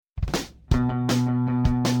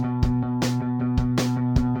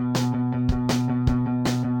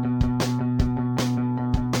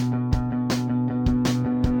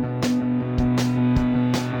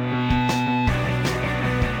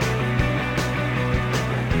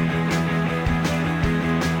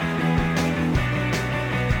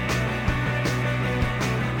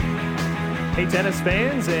Hey, tennis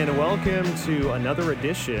fans, and welcome to another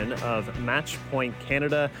edition of Match Point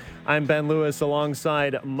Canada. I'm Ben Lewis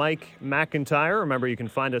alongside Mike McIntyre. Remember, you can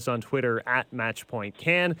find us on Twitter at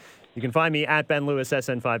MatchPointCan. You can find me at Ben Lewis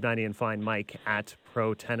SN590 and find Mike at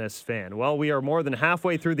Pro Tennis Fan. Well, we are more than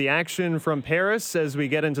halfway through the action from Paris as we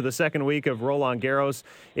get into the second week of Roland Garros.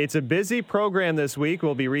 It's a busy program this week.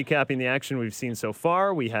 We'll be recapping the action we've seen so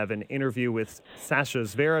far. We have an interview with Sasha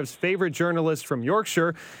Zverev's favorite journalist from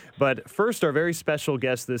Yorkshire. But first, our very special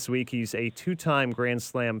guest this week. He's a two-time Grand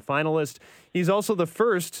Slam finalist. He's also the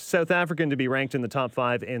first South African to be ranked in the top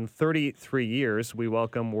 5 in 33 years. We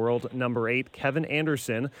welcome world number 8, Kevin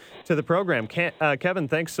Anderson, to the program. Kevin,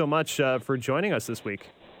 thanks so much for joining us this week.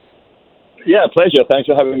 Yeah, pleasure. Thanks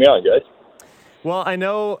for having me on, guys. Well, I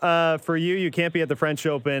know for you can't be at the French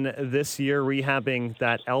Open this year rehabbing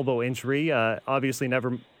that elbow injury. Obviously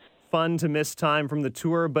never fun to miss time from the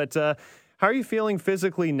tour, but how are you feeling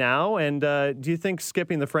physically now? And do you think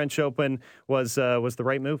skipping the French Open was the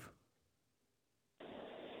right move?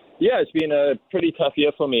 Yeah, it's been a pretty tough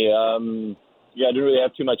year for me. I didn't really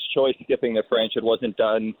have too much choice skipping the French. It wasn't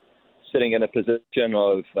done sitting in a position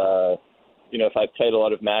of, if I played a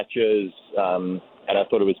lot of matches and I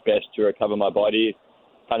thought it was best to recover my body,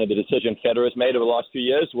 kind of the decision Federer's made over the last few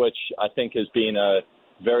years, which I think has been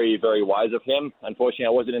very, very wise of him. Unfortunately, I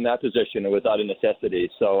wasn't in that position. It was out of necessity.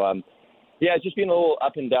 So, it's just been a little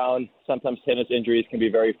up and down. Sometimes tennis injuries can be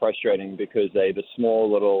very frustrating because they're the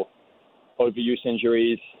small little overuse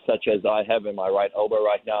injuries, such as I have in my right elbow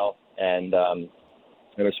right now. And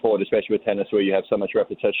in a sport, especially with tennis, where you have so much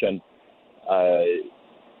repetition,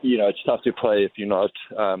 it's tough to play if you're not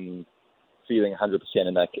feeling 100%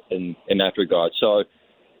 in that regard. So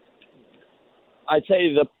I'd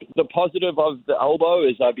say the positive of the elbow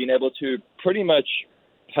is I've been able to pretty much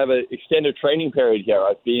have an extended training period here.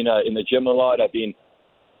 I've been in the gym a lot. I've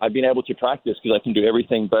been able to practice because I can do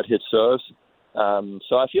everything but hit serves.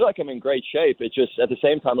 So I feel like I'm in great shape. It's just at the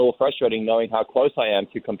same time a little frustrating knowing how close I am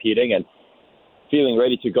to competing and feeling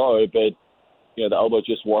ready to go, but the elbow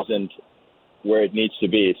just wasn't where it needs to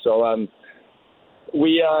be. So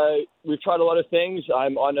we've tried a lot of things.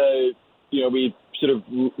 I'm on we sort of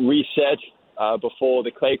reset before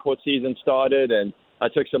the clay court season started, and I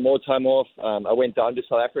took some more time off. I went down to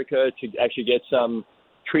South Africa to actually get some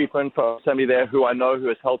treatment from somebody there who I know who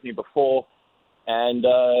has helped me before. And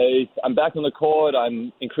I'm back on the court.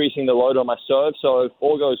 I'm increasing the load on my serve. So if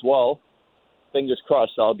all goes well, fingers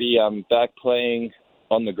crossed, I'll be back playing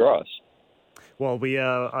on the grass. Well, we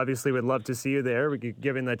obviously would love to see you there,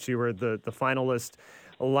 given that you were the finalist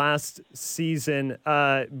last season.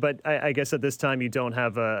 But I guess at this time you don't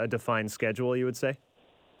have a defined schedule, you would say?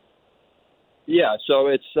 Yeah, so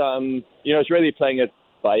it's, it's really playing it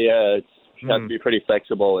by ear. You have to be pretty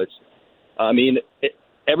flexible.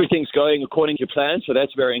 Everything's going according to plan, so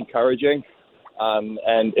that's very encouraging.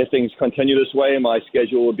 And if things continue this way, my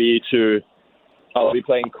schedule will be I'll be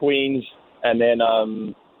playing Queens and then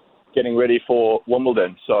getting ready for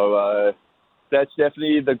Wimbledon. So that's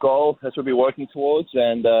definitely the goal. That's what we're working towards.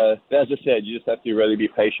 And as I said, you just have to really be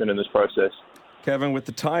patient in this process. Kevin, with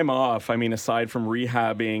the time off, aside from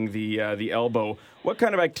rehabbing the elbow, what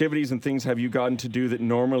kind of activities and things have you gotten to do that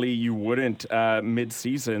normally you wouldn't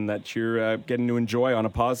mid-season that you're getting to enjoy on a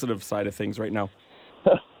positive side of things right now?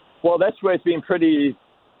 Well, that's where it's been pretty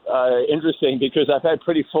interesting because I've had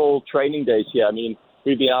pretty full training days here.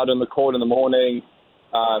 We've been out on the court in the morning,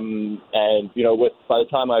 and by the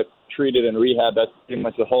time I've treated and rehab, that's pretty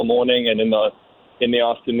much the whole morning, and in the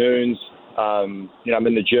afternoons. I'm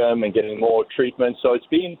in the gym and getting more treatment. So it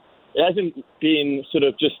hasn't been sort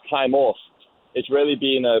of just time off. It's really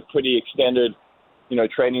been a pretty extended,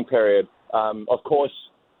 training period. Of course,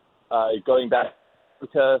 going back to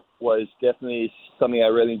Africa was definitely something I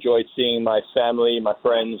really enjoyed, seeing my family, my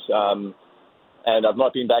friends. And I've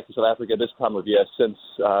not been back to South Africa this time of year since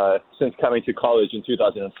coming to college in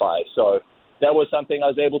 2005. So that was something I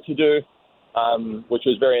was able to do, which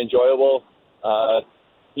was very enjoyable.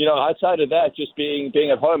 Outside of that, just being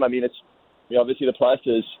at home, it's, obviously the plus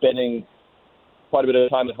is spending quite a bit of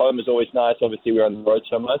time at home is always nice. Obviously, we're on the road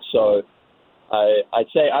so much. So I'd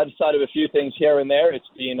say outside of a few things here and there, it's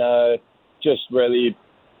been just really,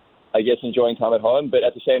 enjoying time at home. But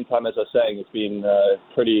at the same time, as I was saying, it's been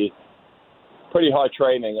pretty hard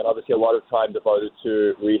training and obviously a lot of time devoted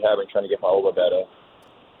to rehab and trying to get my elbow better.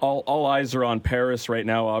 All eyes are on Paris right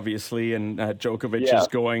now, obviously, and Djokovic is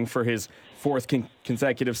going for his fourth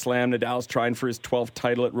consecutive slam. Nadal's trying for his 12th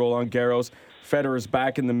title at Roland Garros. Federer's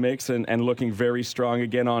back in the mix and looking very strong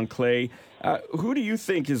again on clay. Who do you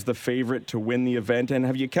think is the favorite to win the event? And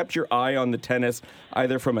have you kept your eye on the tennis,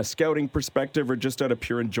 either from a scouting perspective or just out of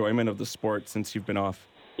pure enjoyment of the sport since you've been off?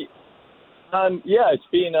 It's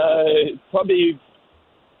been probably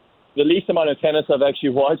the least amount of tennis I've actually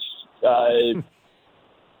watched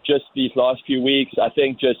just these last few weeks. I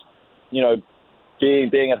think just,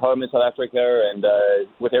 being at home in South Africa and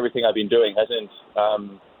with everything I've been doing hasn't,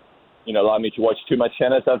 allowed me to watch too much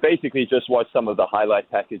tennis. I've basically just watched some of the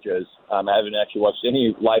highlight packages. I haven't actually watched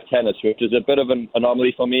any live tennis, which is a bit of an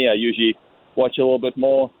anomaly for me. I usually watch a little bit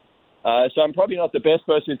more. So I'm probably not the best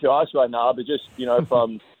person to ask right now, but just,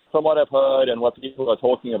 from what I've heard and what people are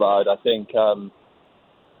talking about, I think,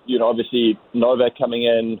 obviously Novak coming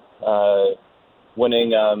in,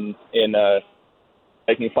 winning in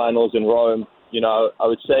making finals in Rome, I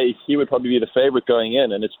would say he would probably be the favorite going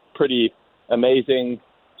in, and it's pretty amazing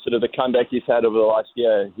sort of the comeback he's had over the last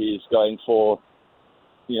year. He's going for,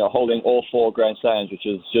 holding all 4 Grand Slams, which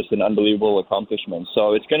is just an unbelievable accomplishment.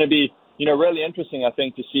 So it's going to be, really interesting, I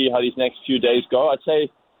think, to see how these next few days go. I'd say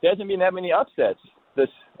there hasn't been that many upsets this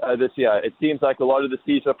year. It seems like a lot of the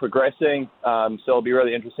seeds are progressing, so it'll be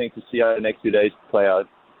really interesting to see how the next few days play out.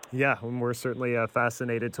 Yeah, and we're certainly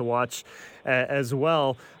fascinated to watch as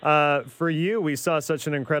well. For you, we saw such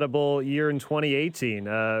an incredible year in 2018,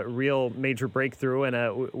 real major breakthrough,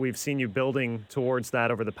 and we've seen you building towards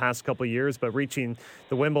that over the past couple of years, but reaching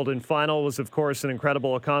the Wimbledon final was, of course, an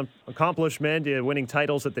incredible accomplishment, winning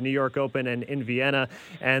titles at the New York Open and in Vienna,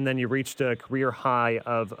 and then you reached a career high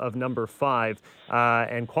of number 5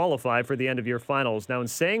 and qualified for the end-of-year finals. Now, in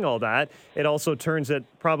saying all that, it also turns it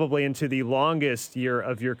probably into the longest year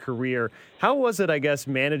of your career. How was it, I guess,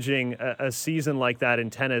 managing a season like that in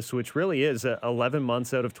tennis, which really is 11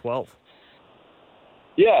 months out of 12?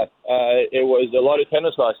 Yeah, it was a lot of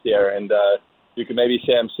tennis last year, and you could maybe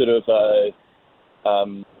say I'm sort of,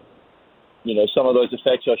 some of those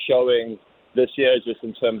effects are showing this year just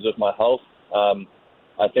in terms of my health.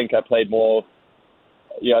 I think I played more,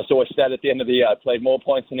 I saw a stat at the end of the year, I played more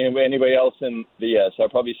points than anybody else in the year, so I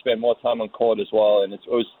probably spent more time on court as well, and it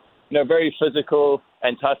was, very physical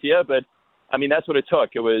and tough year, but I mean, that's what it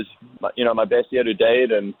took. It was, my best year to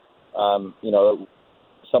date, and,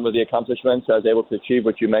 some of the accomplishments I was able to achieve,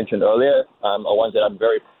 which you mentioned earlier, are ones that I'm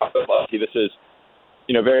very proud of. This is,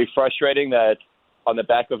 very frustrating that on the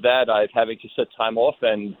back of that, I'm having to sit time off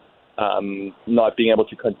and not being able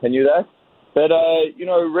to continue that. But,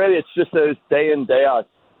 really, it's just a day in, day out,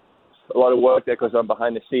 a lot of work that goes on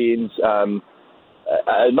behind the scenes,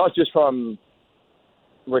 not just from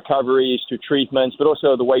recoveries to treatments, but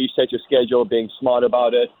also the way you set your schedule, being smart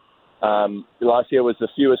about it. Last year was the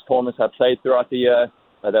fewest tournaments I played throughout the year.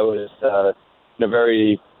 That was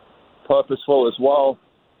very purposeful as well.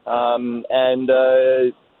 I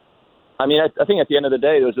think at the end of the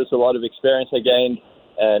day, there was just a lot of experience I gained,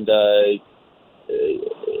 and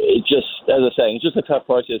it just, as I was saying, it's just a tough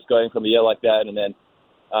process going from a year like that and then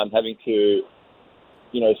having to,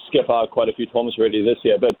 skip out quite a few tournaments already this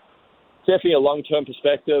year. But definitely a long-term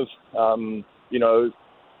perspective, as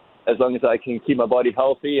long as I can keep my body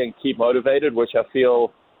healthy and keep motivated, which I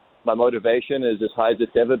feel my motivation is as high as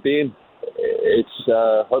it's ever been, it's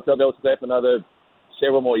hopefully I'll be able to play for another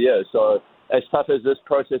several more years. So as tough as this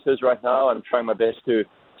process is right now, I'm trying my best to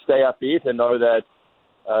stay upbeat and know that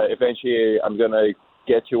eventually I'm going to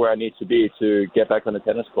get to where I need to be to get back on the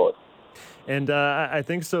tennis court. And I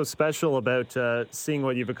think so special about seeing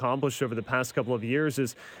what you've accomplished over the past couple of years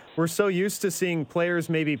is we're so used to seeing players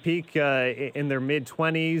maybe peak in their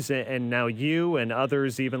mid-20s, and now you and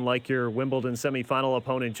others, even like your Wimbledon semifinal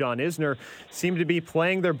opponent, John Isner, seem to be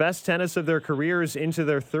playing their best tennis of their careers into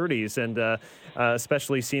their 30s, and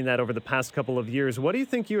especially seeing that over the past couple of years. What do you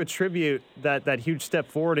think you attribute that huge step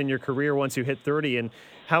forward in your career once you hit 30, and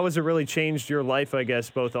how has it really changed your life, I guess,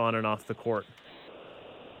 both on and off the court?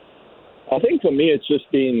 I think for me, it's just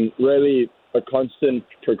been really a constant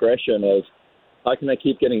progression of how can I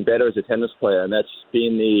keep getting better as a tennis player? And that's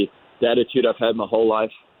been the attitude I've had my whole life.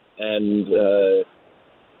 And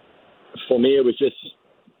for me, it was just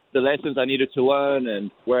the lessons I needed to learn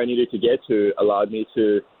and where I needed to get to allowed me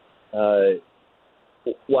to, I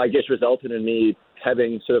guess, resulted in me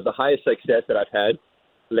having sort of the highest success that I've had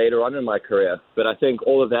later on in my career. But I think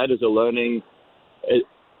all of that is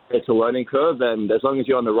it's a learning curve, and as long as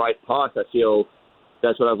you're on the right path, I feel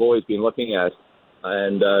that's what I've always been looking at.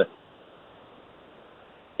 And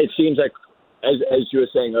it seems like as you were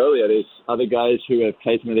saying earlier, there's other guys who have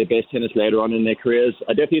played some of their best tennis later on in their careers.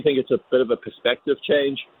 I definitely think it's a bit of a perspective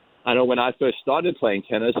change. I know when I first started playing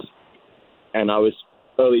tennis, and I was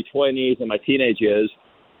early 20s and my teenage years,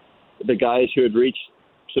 the guys who had reached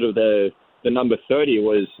sort of the number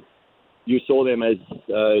 30 you saw them as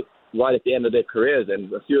right at the end of their careers,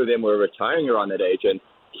 and a few of them were retiring around that age. And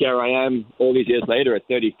here I am all these years later at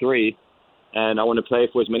 33, and I want to play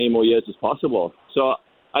for as many more years as possible. So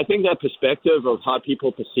I think that perspective of how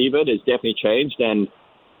people perceive it has definitely changed, and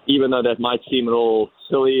even though that might seem a little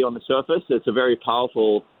silly on the surface, it's a very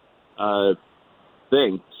powerful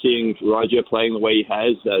thing. Seeing Roger playing the way he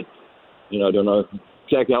has, I don't know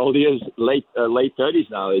exactly how old he is, late 30s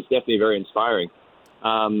now, is definitely very inspiring.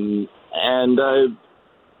 For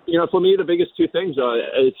me, the biggest two things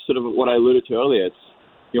it's sort of what I alluded to earlier. It's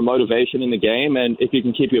your motivation in the game, and if you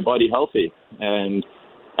can keep your body healthy. And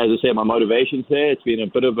as I said, my motivation's there. It's been a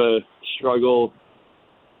bit of a struggle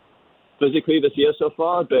physically this year so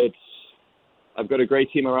far, but I've got a great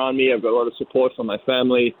team around me. I've got a lot of support from my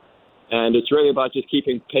family, and it's really about just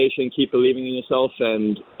keeping patient, keep believing in yourself,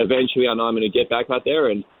 and eventually I know I'm going to get back out there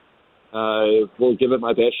and will give it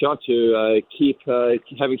my best shot to keep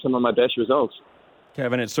having some of my best results.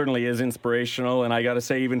 Kevin, it certainly is inspirational, and I got to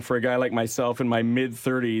say, even for a guy like myself in my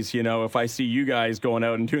mid-30s, if I see you guys going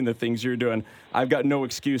out and doing the things you're doing, I've got no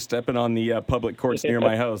excuse stepping on the public courts near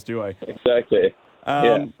my house, do I? Exactly.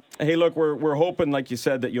 Hey, look, we're hoping, like you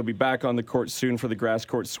said, that you'll be back on the court soon for the grass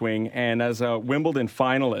court swing, and as a Wimbledon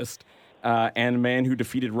finalist and a man who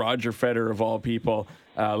defeated Roger Federer, of all people,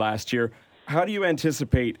 last year, how do you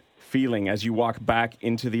anticipate feeling as you walk back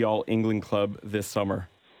into the All England Club this summer?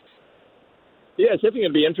 Yeah, it's definitely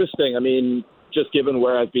going to be interesting. I mean, just given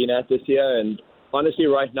where I've been at this year, and honestly,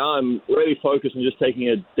 right now, I'm really focused on just taking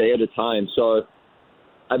a day at a time. So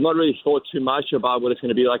I've not really thought too much about what it's going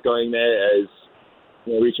to be like going there as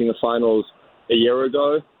reaching the finals a year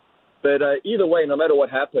ago. But either way, no matter what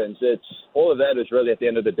happens, it's all of that is really at the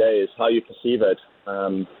end of the day is how you perceive it.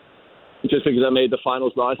 Just because I made the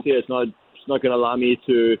finals last year, it's not going to allow me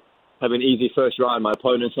to have an easy first round. My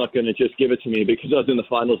opponent's not going to just give it to me because I was in the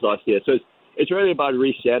finals last year. So it's really about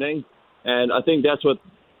resetting, and I think that's what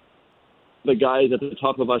the guys at the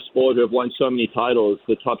top of our sport who have won so many titles,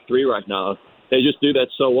 the top three right now, they just do that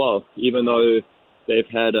so well, even though they've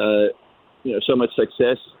had so much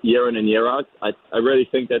success year in and year out. I really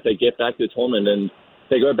think that they get back to the tournament and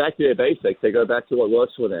they go back to their basics. They go back to what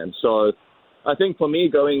works for them. So I think for me,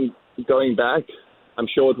 going back, I'm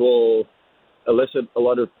sure it will elicit a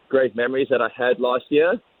lot of great memories that I had last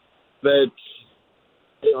year, but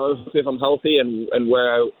if I'm healthy and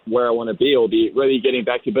where I want to be, will be really getting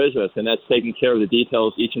back to business, and that's taking care of the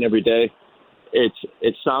details each and every day.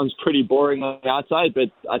 It sounds pretty boring on the outside,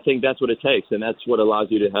 but I think that's what it takes, and that's what allows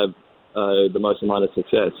you to have the most amount of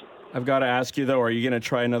success. I've got to ask you though, are you going to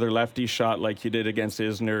try another lefty shot like you did against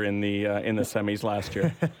Isner in the semis last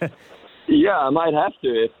year? Yeah, I might have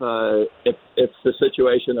to if the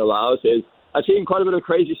situation allows. I've seen quite a bit of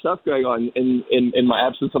crazy stuff going on in my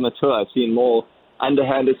absence on the tour. I've seen more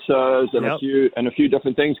underhanded serves and a few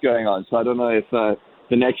different things going on. So I don't know if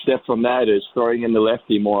the next step from that is throwing in the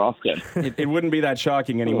lefty more often. It wouldn't be that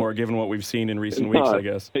shocking anymore, given what we've seen in recent weeks, I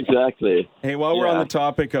guess. Exactly. Hey, while we're on the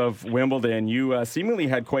topic of Wimbledon, you seemingly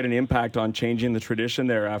had quite an impact on changing the tradition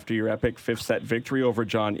there after your epic fifth-set victory over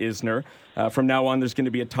John Isner. From now on, there's going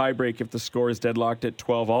to be a tiebreak if the score is deadlocked at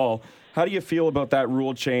 12-all. How do you feel about that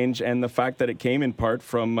rule change and the fact that it came in part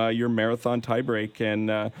from your marathon tiebreak and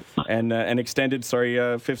an extended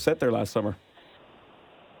fifth set there last summer?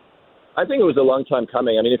 I think it was a long time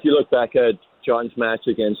coming. I mean, if you look back at John's match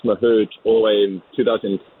against Mahut all the way in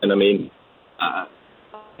 2000, and I mean,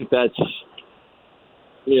 that's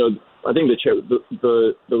I think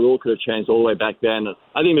the rule could have changed all the way back then.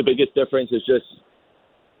 I think the biggest difference is just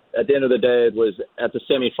at the end of the day, it was at the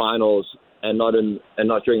semifinals and not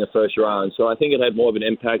during the first round. So I think it had more of an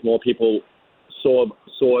impact. More people saw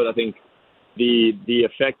it. I think the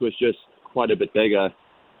effect was just quite a bit bigger.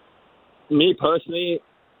 Me personally,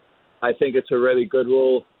 I think it's a really good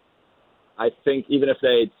rule. I think even if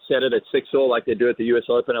they set it at 6-all like they do at the U.S.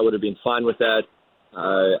 Open, I would have been fine with that.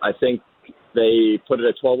 I think they put it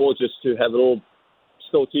at 12-all just to have it all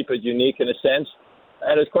still keep it unique in a sense.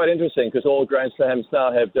 And it's quite interesting because all Grand Slams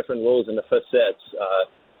now have different rules in the fifth sets.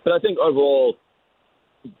 But I think overall,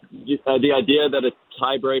 the idea that a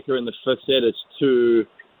tiebreaker in the fifth set is too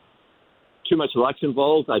much luck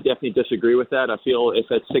involved, I definitely disagree with that. I feel if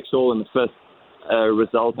it's 6-all in the fifth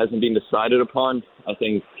result hasn't been decided upon, I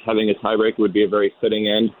think having a tiebreaker would be a very fitting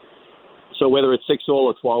end. So whether it's 6-all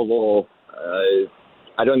or 12-all,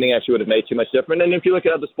 I don't think actually would have made too much difference. And if you look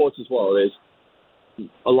at other sports as well, there's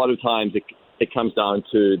a lot of times it comes down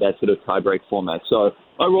to that sort of tiebreak format. So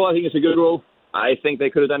overall, I think it's a good rule. I think they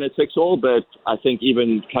could have done it 6-all, but I think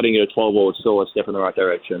even cutting it at 12-all is still a step in the right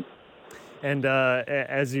direction. And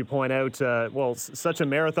as you point out, such a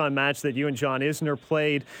marathon match that you and John Isner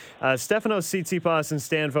played. Stefanos Tsitsipas and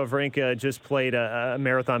Stan Wawrinka just played a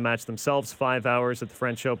marathon match themselves, 5 hours at the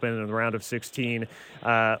French Open in the round of 16,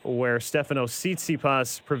 where Stefanos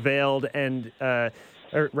Tsitsipas prevailed and Stan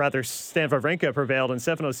Wawrinka prevailed, and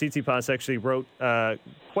Stefanos Tsitsipas actually wrote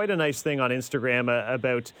quite a nice thing on Instagram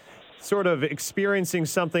about sort of experiencing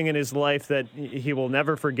something in his life that he will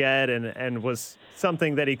never forget and was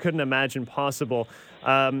something that he couldn't imagine possible.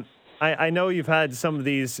 I know you've had some of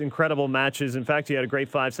these incredible matches. In fact, you had a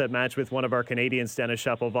great 5-set match with one of our Canadians, Denis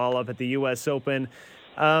Shapovalov, at the U.S. Open.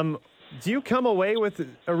 Do you come away with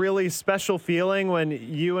a really special feeling when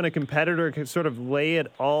you and a competitor can sort of lay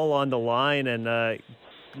it all on the line and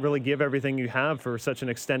really give everything you have for such an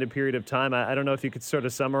extended period of time? I don't know if you could sort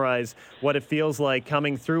of summarize what it feels like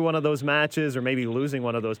coming through one of those matches or maybe losing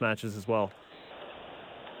one of those matches as well.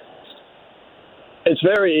 It's a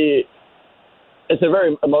very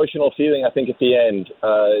emotional feeling, I think, at the end.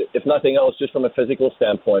 If nothing else, just from a physical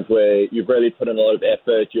standpoint, where you've really put in a lot of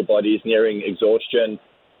effort, your body's nearing exhaustion,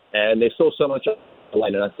 and there's still so much on the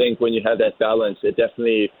line. And I think when you have that balance, it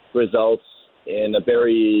definitely results in a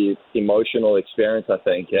very emotional experience, I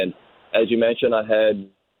think. And as you mentioned, I had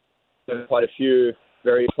quite a few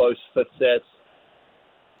very close fifth sets.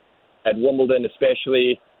 At Wimbledon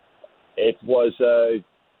especially, it was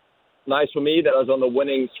nice for me that I was on the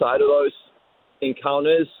winning side of those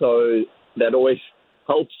encounters, so that always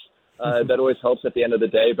helps. That always helps at the end of the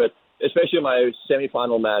day. But especially in my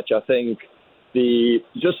semi-final match, I think the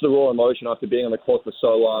raw emotion after being on the court for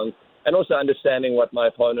so long, and also understanding what my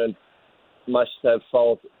opponent must have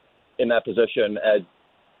felt in that position at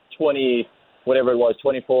 24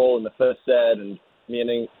 in the first set, and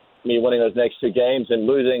me winning those next two games and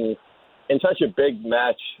losing in such a big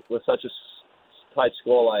match with such a tight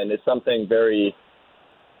scoreline is something very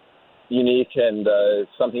unique and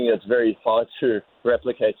something that's very hard to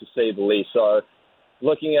replicate, to say the least. So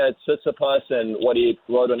looking at Tsitsipas and what he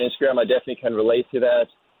wrote on Instagram, I definitely can relate to that.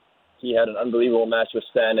 He had an unbelievable match with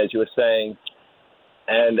Stan, as you were saying.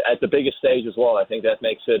 And at the biggest stage as well, I think that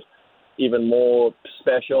makes it even more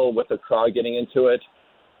special with the crowd getting into it.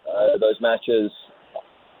 Those matches,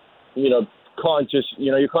 you can't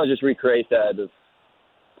just recreate that of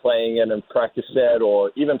playing in a practice set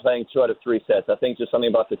or even playing 2 out of 3 sets. I think just something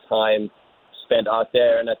about the time spent out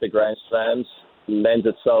there and at the Grand Slams lends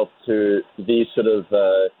itself to these sort of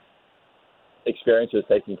experiences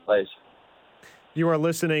taking place. You are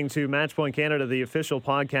listening to Matchpoint Canada, the official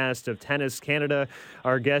podcast of Tennis Canada.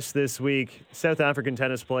 Our guest this week, South African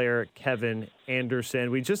tennis player Kevin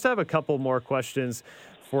Anderson. We just have a couple more questions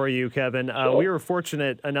for you, Kevin. Sure. We were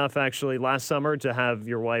fortunate enough, actually, last summer to have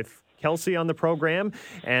your wife, Kelsey, on the program,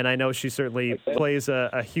 and I know she certainly plays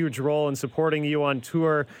a huge role in supporting you on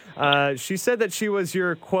tour. She said that she was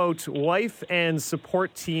your, quote, wife and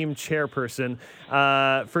support team chairperson.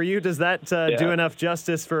 For you, does that do enough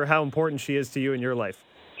justice for how important she is to you in your life?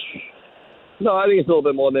 No, I think it's a little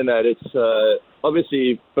bit more than that. It's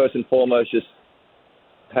obviously, first and foremost, just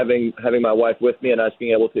having my wife with me and us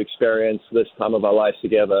being able to experience this time of our lives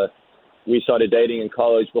together. We started dating in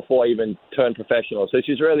college before I even turned professional. So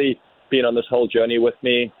she's really been on this whole journey with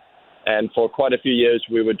me. And for quite a few years,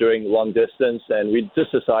 we were doing long distance, and we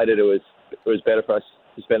just decided it was better for us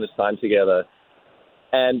to spend this time together.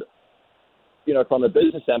 And, from a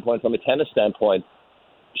business standpoint, from a tennis standpoint,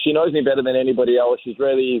 she knows me better than anybody else. She's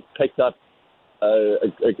really picked up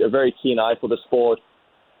a very keen eye for the sport.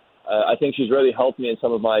 I think she's really helped me in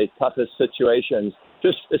some of my toughest situations,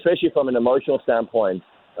 just especially from an emotional standpoint.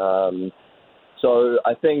 So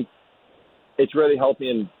I think it's really helped me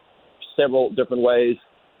in several different ways,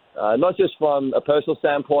 not just from a personal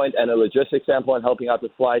standpoint and a logistics standpoint, helping out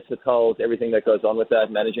with flights, hotels, everything that goes on with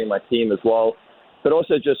that, managing my team as well, but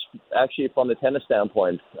also just actually from the tennis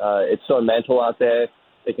standpoint. It's so mental out there.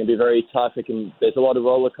 It can be very tough. There's a lot of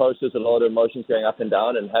roller coasters and a lot of emotions going up and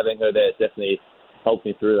down, and having her there definitely helped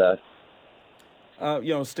me through that.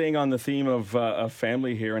 Staying on the theme of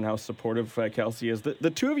family here and how supportive Kelsey is,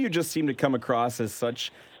 the two of you just seem to come across as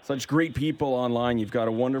such great people online. You've got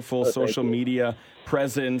a wonderful social media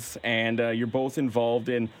presence, and you're both involved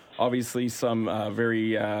in obviously some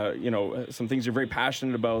some things you're very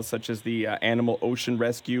passionate about, such as the animal ocean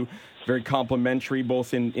rescue. Very complimentary,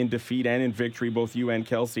 both in defeat and in victory, both you and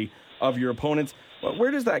Kelsey, of your opponents. Well,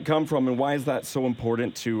 where does that come from, and why is that so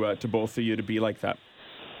important to both of you to be like that?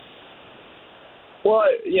 Well,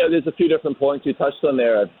 there's a few different points you touched on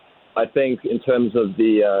there. I think in terms of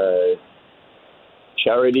the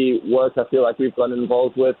charity work, I feel like we've gotten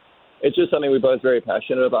involved with, it's just something we're both very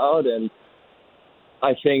passionate about. And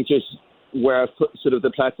I think just where I've put sort of the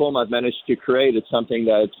platform I've managed to create, it's something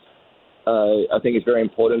that I think is very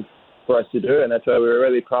important for us to do. And that's why we're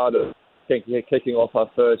really proud of kicking off our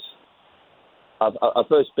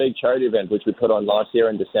first big charity event, which we put on last year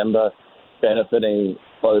in December, benefiting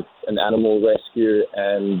both an animal rescue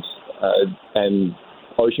and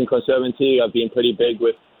ocean conservancy. I've been pretty big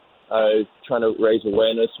with trying to raise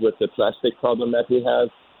awareness with the plastic problem that we have.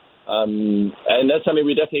 And that's something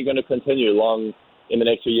we're definitely going to continue long in the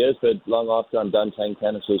next few years, but long after I'm done playing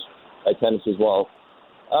tennis as well.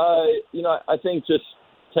 I think just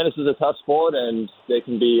tennis is a tough sport, and there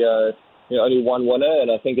can be only one winner, and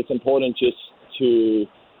I think it's important just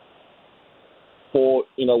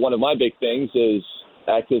one of my big things is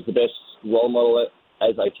act as the best role model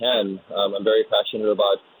as I can. I'm very passionate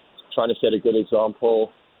about trying to set a good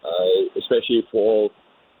example, especially for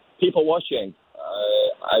people watching.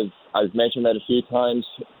 I've mentioned that a few times,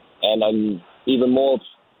 and I'm even more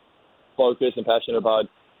focused and passionate about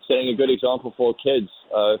setting a good example for kids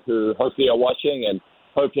who hopefully are watching and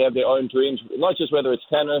hope to have their own dreams, not just whether it's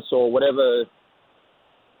tennis or whatever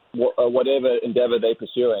endeavor they're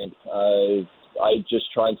pursuing. I just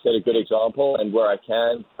try and set a good example, and where I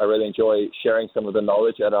can, I really enjoy sharing some of the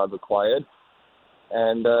knowledge that I've acquired.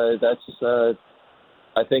 And that's,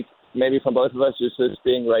 I think, maybe from both of us, just as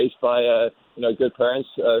being raised by good parents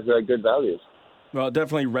who have good values. Well, it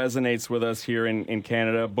definitely resonates with us here in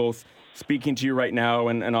Canada, both speaking to you right now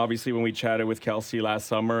and obviously when we chatted with Kelsey last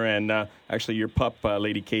summer, and actually your pup,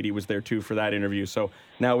 Lady Katie, was there too for that interview. So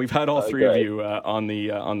now we've had all three of you on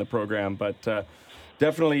the program, but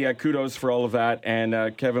definitely kudos for all of that.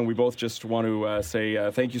 And Kevin, we both just want to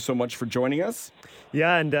say thank you so much for joining us.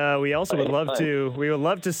 Yeah, and we also would love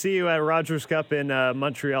to see you at Rogers Cup in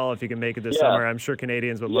Montreal if you can make it this summer. I'm sure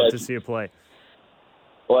Canadians would love to see you play.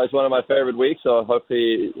 Well, it's one of my favorite weeks, so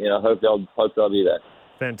hopefully, hope they'll be there.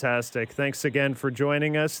 Fantastic. Thanks again for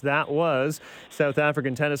joining us. That was South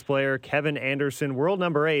African tennis player Kevin Anderson, world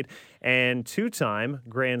number 8 and 2-time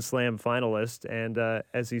Grand Slam finalist. And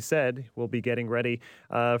as he said, we'll be getting ready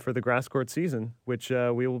for the grass court season, which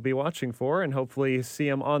we will be watching for, and hopefully see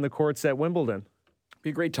him on the courts at Wimbledon.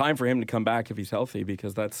 Be a great time for him to come back if he's healthy,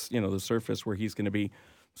 because that's, the surface where he's going to be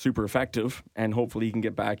super effective, and hopefully he can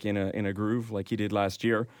get back in a groove like he did last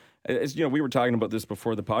year. As we were talking about this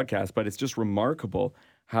before the podcast, but it's just remarkable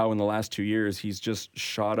how in the last 2 years he's just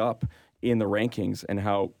shot up in the rankings, and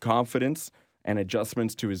how confidence and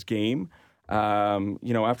adjustments to his game.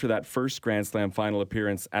 After that first Grand Slam final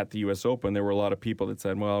appearance at the U.S. Open, there were a lot of people that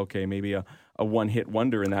said, well, okay, maybe a one-hit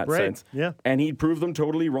wonder in that sense. Yeah. And he proved them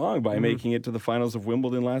totally wrong by making it to the finals of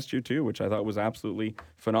Wimbledon last year too, which I thought was absolutely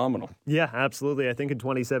phenomenal. Yeah, absolutely. I think in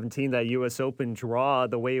 2017, that U.S. Open draw,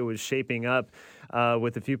 the way it was shaping up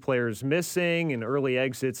with a few players missing and early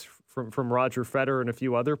exits from Roger Federer and a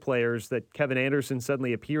few other players, that Kevin Anderson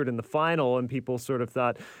suddenly appeared in the final, and people sort of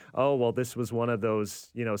thought, oh, well, this was one of those,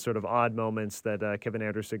 sort of odd moments that Kevin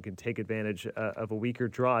Anderson could take advantage of a weaker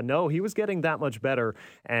draw. No, he was getting that much better,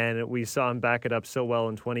 and we saw him back it up so well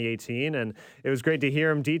in 2018, and it was great to hear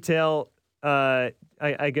him detail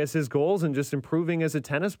I guess his goals and just improving as a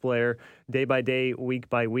tennis player day by day, week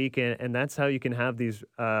by week. And that's how you can have these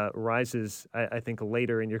rises, I think,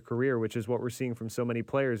 later in your career, which is what we're seeing from so many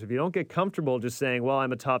players. If you don't get comfortable just saying, well,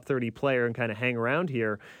 I'm a top 30 player and kind of hang around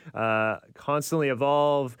here, constantly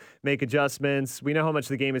evolve, make adjustments. We know how much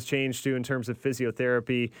the game has changed too in terms of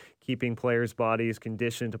physiotherapy, keeping players' bodies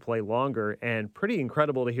conditioned to play longer. And pretty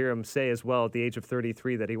incredible to hear him say as well at the age of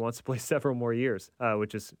 33 that he wants to play several more years,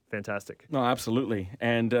 which is fantastic. No, absolutely.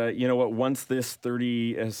 And you know what? Once this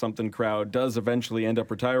 30-something crowd does eventually end up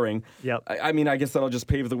retiring, I guess that'll just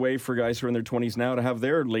pave the way for guys who are in their 20s now to have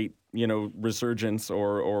their late, resurgence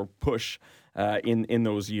or push in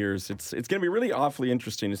those years. It's going to be really awfully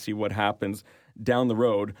interesting to see what happens down the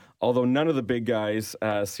road, although none of the big guys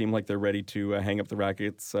seem like they're ready to hang up the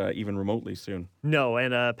rackets even remotely soon. No,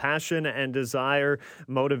 and passion and desire,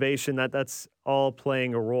 motivation, that's all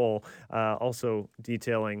playing a role. Also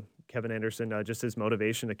detailing Kevin Anderson, just his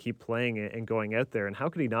motivation to keep playing and going out there. And how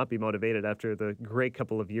could he not be motivated after the great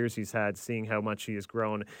couple of years he's had, seeing how much he has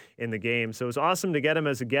grown in the game? So it was awesome to get him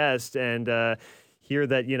as a guest and hear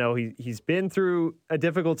that, he's been through a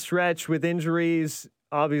difficult stretch with injuries,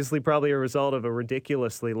 obviously probably a result of a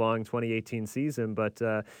ridiculously long 2018 season, but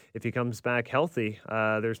if he comes back healthy,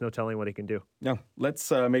 there's no telling what he can do. Yeah,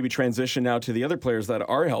 let's maybe transition now to the other players that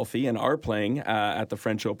are healthy and are playing at the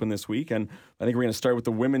French Open this week. And I think we're going to start with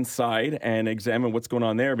the women's side and examine what's going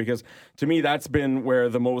on there, because to me, that's been where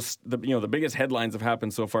the biggest headlines have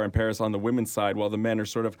happened so far in Paris on the women's side, while the men are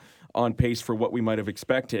sort of on pace for what we might have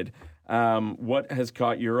expected. What has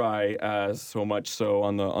caught your eye so much so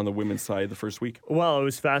on the women's side the first week? Well, it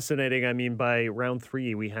was fascinating. I mean, by round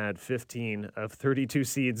 3, we had 15 of 32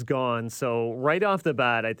 seeds gone. So right off the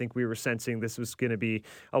bat, I think we were sensing this was going to be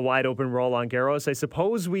a wide open Roland Garros. I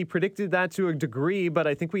suppose we predicted that to a degree, but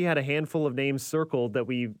I think we had a handful of names circled that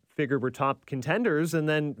we figured were top contenders, and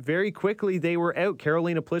then very quickly they were out.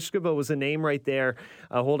 Karolina Pliskova was a name right there,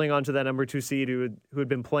 holding on to that number 2 seed who had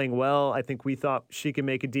been playing well. I think we thought she could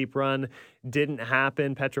make a deep run. Didn't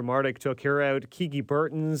happen. Petra Martic took her out. Kiki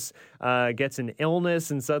Bertens gets an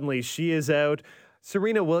illness, and suddenly she is out.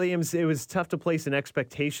 Serena Williams, it was tough to place an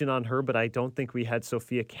expectation on her, but I don't think we had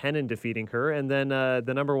Sophia Kenin defeating her. And then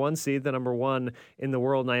the number 1 seed, the number 1 in the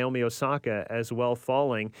world, Naomi Osaka, as well,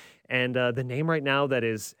 falling. And the name right now that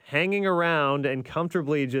is hanging around and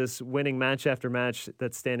comfortably just winning match after match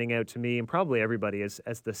that's standing out to me, and probably everybody as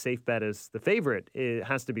the safe bet, as the favorite, it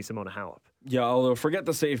has to be Simona Halep. Yeah, although forget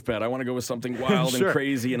the safe bet. I want to go with something wild Sure. and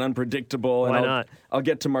crazy and unpredictable. Why And not? I'll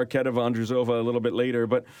get to Marketa Vondrousova a little bit later.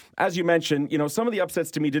 But as you mentioned, some of the upsets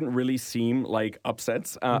to me didn't really seem like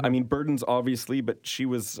upsets. I mean, Burden's obviously, but she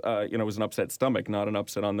was, was an upset stomach, not an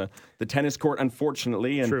upset on the tennis court,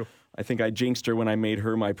 unfortunately. And True. I think I jinxed her when I made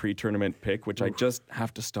her my pre-tournament pick, which I just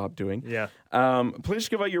have to stop doing. Yeah.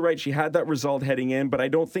 Pliskova, you're right. She had that result heading in, but I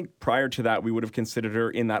don't think prior to that we would have considered her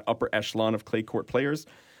in that upper echelon of clay court players.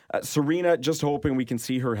 Serena, just hoping we can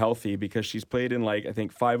see her healthy, because she's played in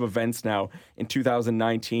 5 events now in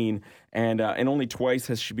 2019, and only twice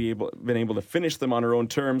has she been able to finish them on her own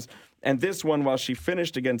terms. And this one, while she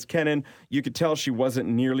finished against Kenin, you could tell she wasn't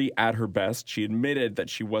nearly at her best. She admitted that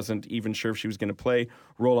she wasn't even sure if she was going to play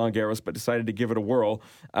Roland Garros, but decided to give it a whirl.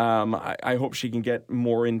 I hope she can get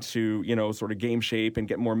more into, sort of game shape and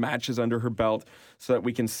get more matches under her belt so that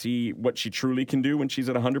we can see what she truly can do when she's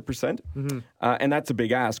at 100%. Mm-hmm. And that's a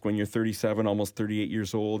big ask when you're 37, almost 38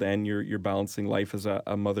 years old, and you're balancing life as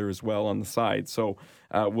a mother as well on the side. So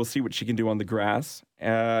we'll see what she can do on the grass.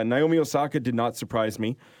 Naomi Osaka did not surprise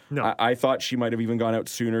me. No. I thought she might have even gone out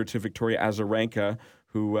sooner to Victoria Azarenka,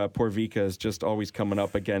 who poor Vika is just always coming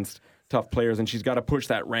up against tough players, and she's got to push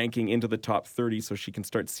that ranking into the top 30 so she can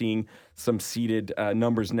start seeing some seeded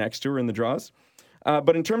numbers next to her in the draws.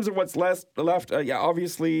 But in terms of what's left,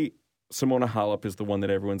 obviously Simona Halep is the one that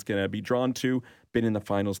everyone's going to be drawn to. Been in the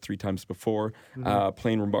finals 3 times before,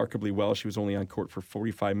 playing remarkably well. She was only on court for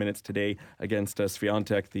 45 minutes today against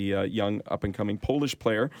Swiatek, the young up-and-coming Polish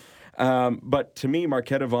player. But to me,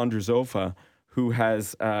 Marketa Vondrousova, who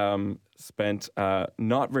has spent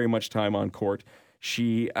not very much time on court,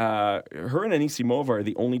 her and Anisimova are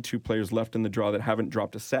the only 2 players left in the draw that haven't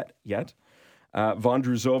dropped a set yet.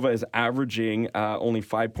 Vondrousova is averaging only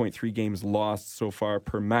 5.3 games lost so far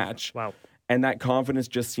per match. Wow. And that confidence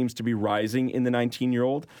just seems to be rising in the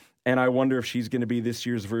 19-year-old. And I wonder if she's going to be this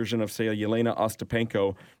year's version of, say, a Yelena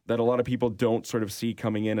Ostapenko that a lot of people don't sort of see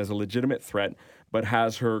coming in as a legitimate threat, but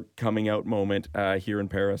has her coming out moment here in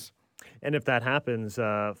Paris. And if that happens,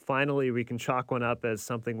 finally we can chalk one up as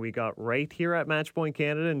something we got right here at Matchpoint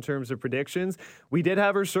Canada in terms of predictions. We did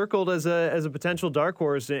have her circled as a potential dark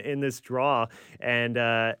horse in this draw,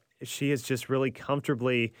 and she has just really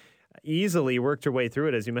comfortably, easily worked her way through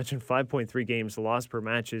it. As you mentioned, 5.3 games lost per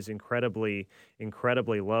match is incredibly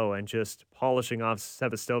low, and just polishing off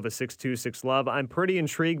Sevastova 6-2, 6-love. I'm pretty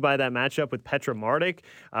intrigued by that matchup with Petra Martic.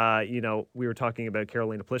 We were talking about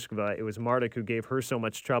Karolina Pliskova. It was Martic who gave her so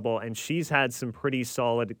much trouble, and she's had some pretty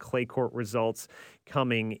solid clay court results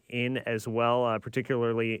coming in as well,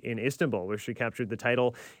 particularly in Istanbul, where she captured the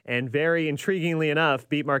title, and very intriguingly enough,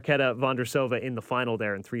 beat Marketa Vondrousova in the final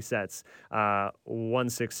there in 3 sets, 1-6,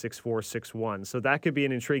 6-4, 6-1. So that could be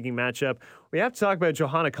an intriguing matchup. We have to talk about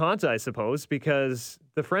Johanna Konta, I suppose, because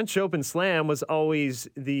the French Open Slam was always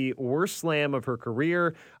the worst slam of her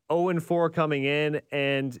career, 0-4 coming in,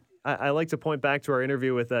 and I like to point back to our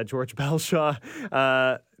interview with George Belshaw.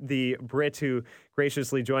 the Brit who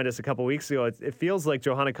graciously joined us a couple weeks ago, it feels like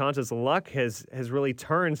Johanna Konta's luck has really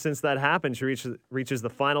turned since that happened. She reaches the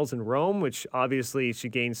finals in Rome, which obviously she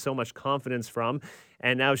gained so much confidence from.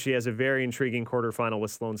 And now she has a very intriguing quarterfinal with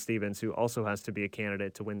Sloane Stephens, who also has to be a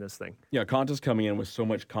candidate to win this thing. Yeah, Konta's coming in with so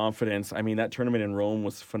much confidence. I mean, that tournament in Rome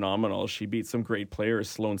was phenomenal. She beat some great players,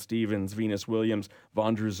 Sloane Stephens, Venus Williams,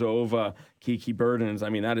 Vondrousova, Kiki Bertens. I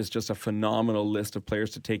mean, that is just a phenomenal list of players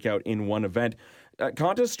to take out in one event.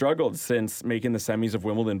 Konta struggled since making the semis of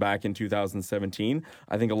Wimbledon back in 2017.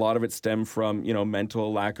 I think a lot of it stemmed from,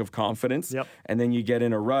 mental lack of confidence. Yep. And then you get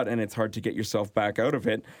in a rut and it's hard to get yourself back out of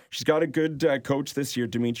it. She's got a good coach this year,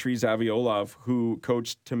 Dmitry Zaviolov, who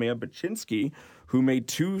coached Timea Baczynski, who made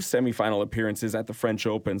 2 semifinal appearances at the French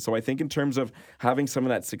Open. So I think in terms of having some of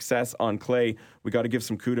that success on clay, we got to give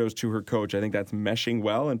some kudos to her coach. I think that's meshing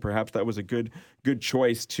well, and perhaps that was a good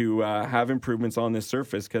choice to have improvements on this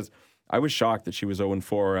surface, because I was shocked that she was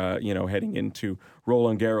 0-4, heading into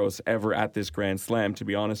Roland Garros ever at this Grand Slam, to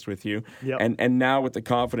be honest with you. Yep. And now with the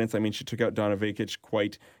confidence, I mean, she took out Donna Vekic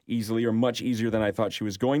quite easily, or much easier than I thought she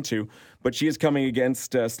was going to. But she is coming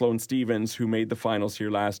against Sloane Stephens, who made the finals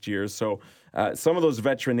here last year. So some of those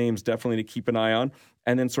veteran names definitely to keep an eye on,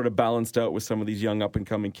 and then sort of balanced out with some of these young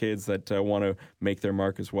up-and-coming kids that want to make their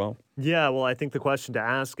mark as well. Yeah, well, I think the question to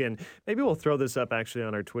ask, and maybe we'll throw this up actually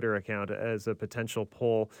on our Twitter account as a potential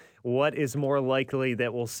poll, what is more likely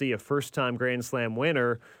that we'll see a first-time Grand Slam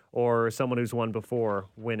winner or someone who's won before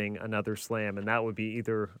winning another slam? And that would be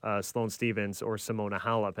either Sloane Stephens or Simona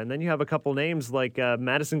Halep. And then you have a couple names like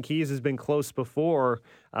Madison Keys has been close before.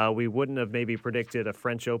 We wouldn't have maybe predicted a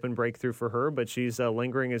French Open breakthrough for her, but she's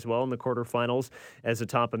lingering as well in the quarterfinals as a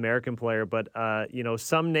top American player. But,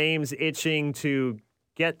 some names itching to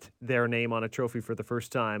get their name on a trophy for the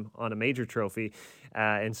first time, on a major trophy,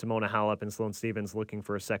 and Simona Halep and Sloane Stephens looking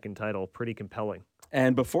for a second title. Pretty compelling.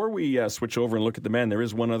 And before we switch over and look at the men, there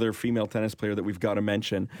is one other female tennis player that we've got to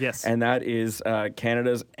mention. Yes. And that is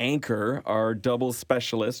Canada's anchor, our doubles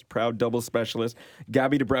specialist, proud doubles specialist,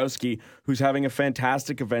 Gabby Dabrowski, who's having a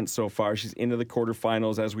fantastic event so far. She's into the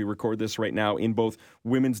quarterfinals as we record this right now in both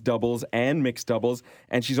women's doubles and mixed doubles.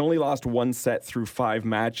 And she's only lost 1 set through 5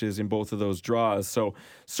 matches in both of those draws. So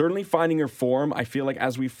certainly finding her form. I feel like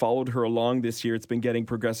as we followed her along this year, it's been getting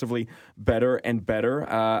progressively better and better.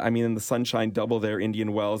 In the Sunshine double there,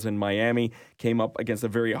 Indian Wells and Miami came up against a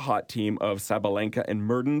very hot team of Sabalenka and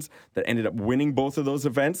Mertens that ended up winning both of those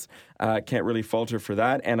events. Can't really fault her for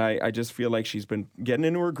that. And I just feel like she's been getting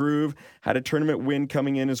into her groove, had a tournament win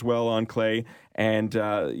coming in as well on clay. And,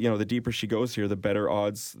 the deeper she goes here, the better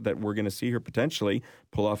odds that we're going to see her potentially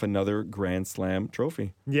pull off another Grand Slam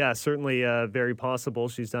trophy. Yeah, certainly very possible.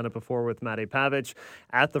 She's done it before with Mate Pavic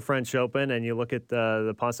at the French Open, and you look at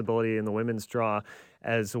the possibility in the women's draw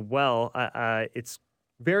as well. It's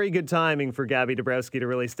very good timing for Gabby Dabrowski to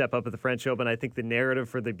really step up at the French Open. I think the narrative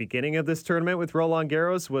for the beginning of this tournament with Roland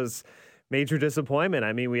Garros was major disappointment.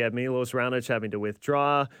 I mean, we had Milos Raonic having to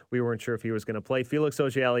withdraw. We weren't sure if he was going to play. Felix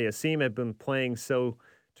Auger-Aliassime had been playing so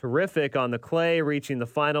terrific on the clay, reaching the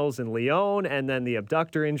finals in Lyon, and then the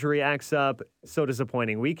abductor injury acts up. So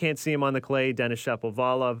disappointing. We can't see him on the clay. Denis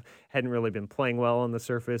Shapovalov hadn't really been playing well on the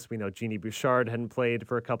surface. We know Jeannie Bouchard hadn't played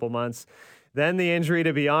for a couple months. Then the injury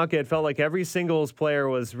to Bianca. It felt like every singles player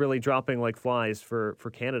was really dropping like flies for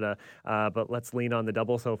Canada. But let's lean on the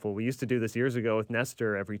doubles hopeful. We used to do this years ago with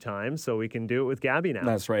Nestor every time, so we can do it with Gabby now.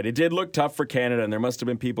 That's right. It did look tough for Canada, and there must have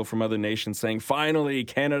been people from other nations saying, finally,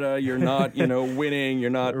 Canada, you're not, winning, you're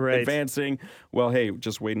not advancing. Well, hey,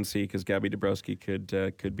 just wait and see, because Gabby Dabrowski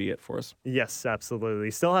could be it for us. Yes,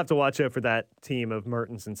 absolutely. Still have to watch out for that team of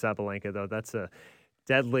Mertens and Sabalenka, though. That's a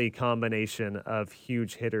deadly combination of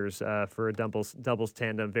huge hitters for a doubles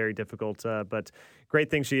tandem. Very difficult, but great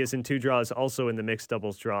thing she is in 2 draws, also in the mixed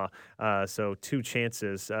doubles draw. So 2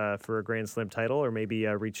 chances for a Grand Slam title, or maybe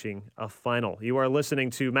reaching a final. You are listening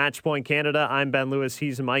to Matchpoint Canada. I'm Ben Lewis.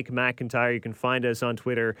 He's Mike McIntyre. You can find us on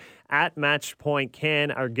Twitter at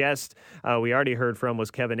MatchpointCan. Our guest we already heard from was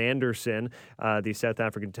Kevin Anderson, the South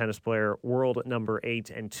African tennis player, world number 8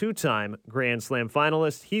 and 2-time Grand Slam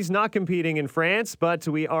finalist. He's not competing in France, but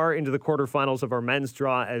we are into the quarterfinals of our men's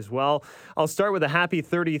draw as well. I'll start with a happy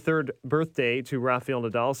 33rd birthday to Rafael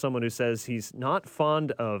Nadal, someone who says he's not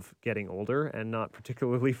fond of getting older and not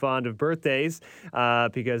particularly fond of birthdays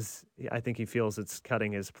because I think he feels it's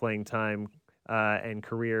cutting his playing time and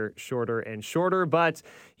career shorter and shorter. But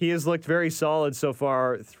he has looked very solid so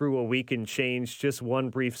far through a week and change. Just one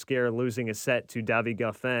brief scare losing a set to David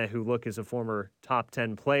Goffin, who look is a former top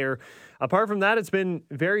 10 player. Apart from that, it's been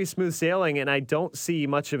very smooth sailing, and I don't see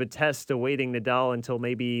much of a test awaiting Nadal until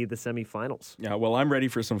maybe the semifinals. Yeah, well, I'm ready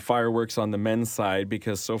for some fireworks on the men's side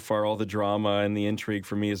because so far all the drama and the intrigue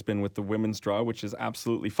for me has been with the women's draw, which is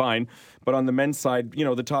absolutely fine. But on the men's side, you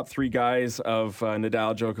know, the top three guys of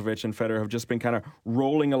Nadal, Djokovic, and Federer have just been kind of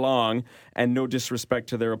rolling along, and no disrespect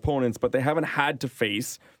to their opponents, but they haven't had to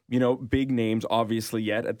face, you know, big names obviously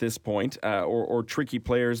yet at this point, or tricky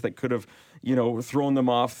players that could have, you know, thrown them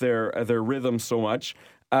off their rhythm so much.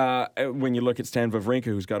 When you look at Stan Wawrinka,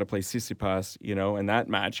 who's got to play Tsitsipas, you know, in that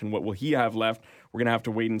match, and what will he have left? We're going to have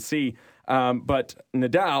to wait and see. But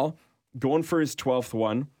Nadal going for his 12th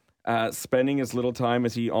one, spending as little time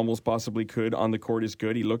as he almost possibly could on the court is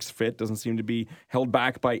good. He looks fit, doesn't seem to be held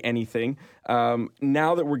back by anything.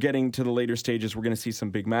 Now that we're getting to the later stages, we're going to see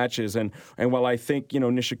some big matches. And while I think, you know,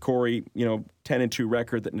 Nishikori, you know, 10-2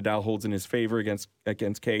 record that Nadal holds in his favor against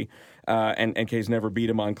Kei, and Kei's never beat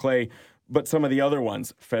him on clay. But some of the other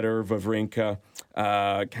ones, Federer, Wawrinka,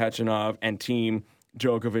 Khachanov, and Thiem,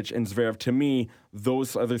 Djokovic, and Zverev, to me,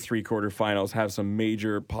 those other three quarterfinals have some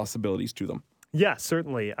major possibilities to them. Yeah,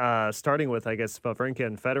 certainly. Starting with, I guess, Wawrinka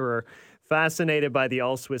and Federer. Fascinated by the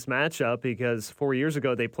all-Swiss matchup because 4 years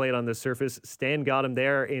ago they played on the surface. Stan got him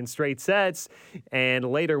there in straight sets and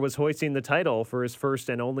later was hoisting the title for his first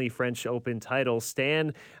and only French Open title.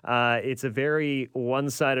 Stan, it's a very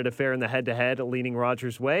one-sided affair in the head-to-head, leaning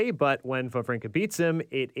Rogers' way, but when Wawrinka beats him,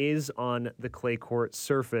 it is on the clay court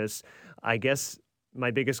surface. I guess my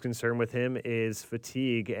biggest concern with him is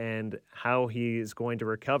fatigue and how he is going to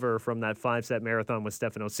recover from that 5-set marathon with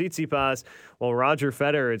Stefanos Tsitsipas. While Roger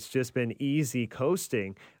Federer, it's just been easy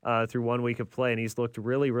coasting through 1 week of play, and he's looked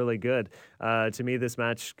really, really good. To me, this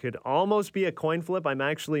match could almost be a coin flip. I'm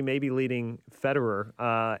actually maybe leading Federer,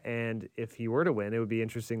 and if he were to win, it would be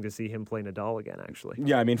interesting to see him play Nadal again, actually.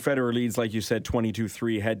 Yeah, I mean, Federer leads, like you said,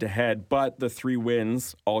 22-3 head-to-head, but the 3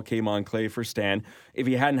 wins all came on clay for Stan. If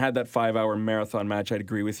he hadn't had that 5-hour marathon match, I'd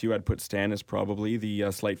agree with you. I'd put Stan as probably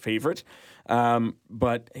the slight favorite.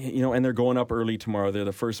 But, you know, and they're going up early tomorrow. They're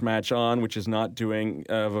the first match on, which is not doing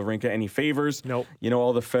Wawrinka any favors. Nope. You know,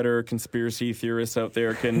 all the Federer conspiracy theorists out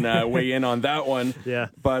there can weigh in on that one. Yeah.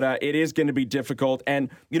 But it is going to be difficult.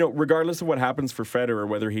 And, you know, regardless of what happens for Federer,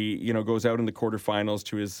 whether he, you know, goes out in the quarterfinals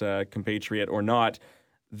to his compatriot or not,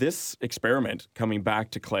 this experiment coming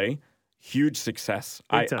back to clay, huge success.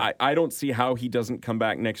 I don't see how he doesn't come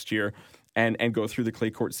back next year and go through the clay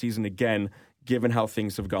court season again, given how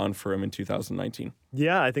things have gone for him in 2019.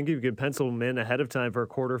 Yeah, I think if you could pencil him in ahead of time for a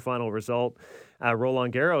quarterfinal result at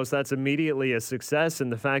Roland Garros, that's immediately a success. And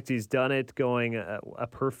the fact he's done it going a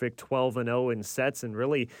perfect 12-0 in sets and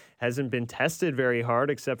really hasn't been tested very hard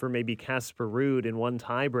except for maybe Casper Ruud in one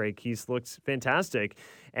tiebreak. He's looked fantastic.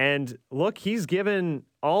 And look, he's given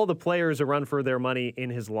all the players a run for their money in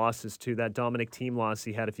his losses too. That Dominic Thiem loss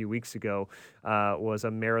he had a few weeks ago was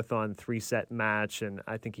a marathon 3-set match, and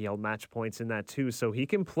I think he held match points in that too. So he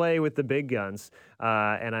can play with the big guns,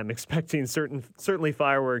 and I'm expecting certainly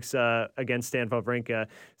fireworks against Stan Wawrinka.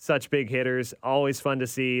 Such big hitters. Always fun to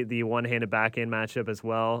see the one-handed backhand matchup as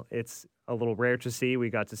well. It's a little rare to see. We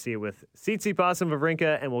got to see it with Tsitsipas and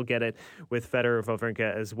Wawrinka, and we'll get it with Federer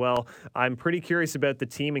Wawrinka as well. I'm pretty curious about the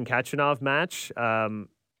Thiem and Khachanov match.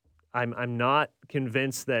 I'm not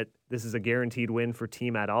convinced that this is a guaranteed win for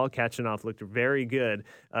Thiem at all. Khachanov looked very good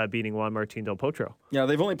beating Juan Martín del Potro. Yeah,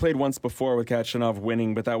 they've only played once before with Khachanov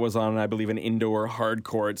winning, but that was on, I believe, an indoor hard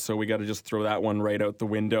court, so we got to just throw that one right out the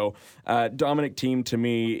window. Dominic Thiem, to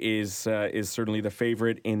me, is certainly the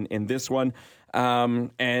favorite in this one.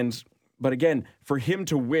 But again, for him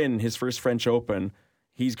to win his first French Open,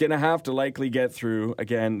 he's going to have to likely get through,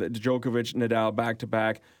 again, the Djokovic, Nadal,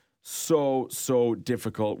 back-to-back. So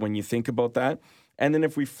difficult when you think about that. And then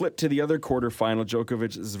if we flip to the other quarterfinal,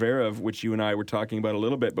 Djokovic-Zverev, which you and I were talking about a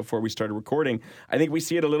little bit before we started recording, I think we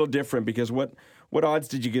see it a little different because what odds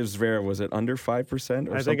did you give Zverev? Was it under 5% or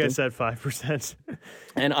something? I think I said 5%.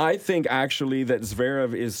 And I think actually that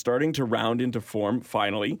Zverev is starting to round into form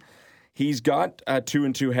finally. He's got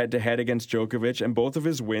 2-2 head-to-head against Djokovic, and both of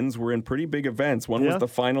his wins were in pretty big events. One was the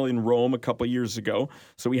final in Rome a couple years ago,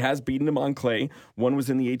 so he has beaten him on clay. One was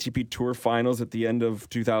in the ATP Tour Finals at the end of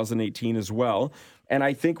 2018 as well. And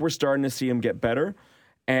I think we're starting to see him get better.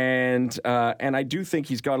 And I do think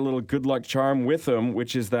he's got a little good luck charm with him,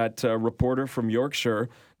 which is that reporter from Yorkshire,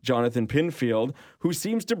 Jonathan Pinfield, who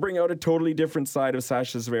seems to bring out a totally different side of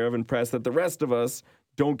Sasha Zverev in press that the rest of us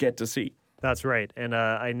don't get to see. That's right. And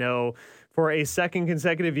I know for a second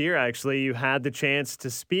consecutive year, actually, you had the chance to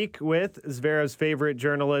speak with Zverev's favorite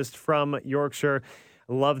journalist from Yorkshire.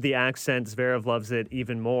 Love the accent. Zverev loves it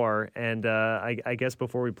even more. And I guess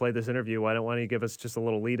before we play this interview, why don't you give us just a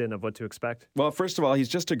little lead-in of what to expect? Well, first of all, he's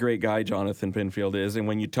just a great guy, Jonathan Pinfield is. And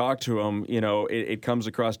when you talk to him, it comes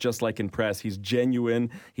across just like in press. He's genuine,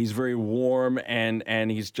 he's very warm,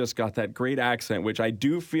 and he's just got that great accent, which I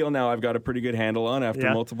do feel now I've got a pretty good handle on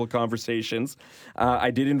after multiple conversations.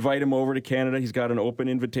 I did invite him over to Canada. He's got an open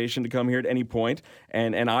invitation to come here at any point.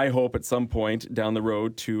 And I hope at some point down the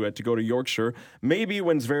road to go to Yorkshire. Maybe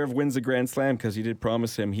when Zverev wins a Grand Slam, because he did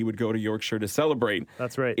promise him he would go to Yorkshire to celebrate.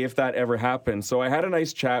 That's right. If that ever happens. So I had a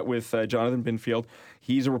nice chat with Jonathan Pinfield.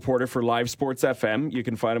 He's a reporter for Live Sports FM. You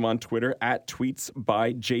can find him on Twitter at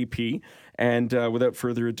tweetsbyjp. And without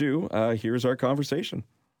further ado, here's our conversation.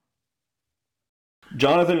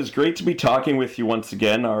 Jonathan, it's great to be talking with you once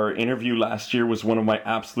again. Our interview last year was one of my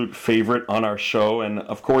absolute favorite on our show. And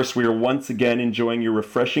of course, we are once again enjoying your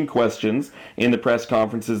refreshing questions in the press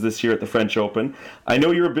conferences this year at the French Open. I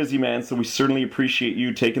know you're a busy man, so we certainly appreciate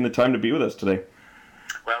you taking the time to be with us today.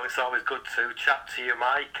 Well, it's always good to chat to you,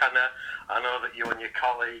 Mike. And I know that you and your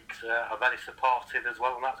colleagues are very supportive as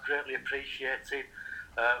well, and that's greatly appreciated.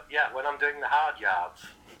 When I'm doing the hard yards.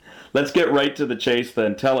 Let's get right to the chase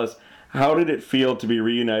then. Tell us, how did it feel to be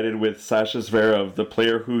reunited with Sasha Zverev, the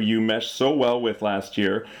player who you meshed so well with last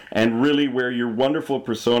year, and really where your wonderful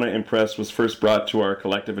persona in press was first brought to our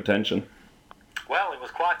collective attention? Well, it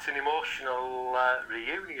was quite an emotional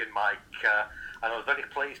reunion, Mike, and I was very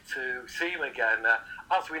pleased to see him again.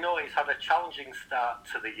 As we know, he's had a challenging start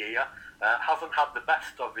to the year, hasn't had the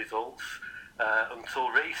best of results until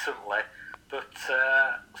recently. But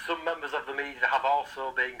some members of the media have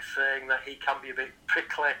also been saying that he can be a bit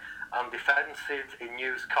prickly and defensive in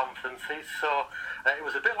news conferences. So it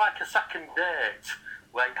was a bit like a second date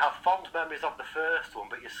where you have fond memories of the first one,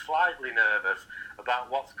 but you're slightly nervous about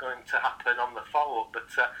what's going to happen on the follow-up. But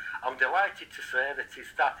I'm delighted to say that he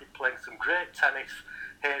started playing some great tennis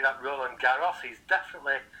here at Roland Garros. He's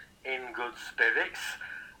definitely in good spirits.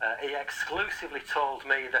 He exclusively told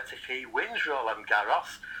me that if he wins Roland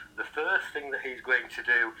Garros, the first thing that he's going to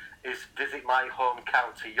do is visit my home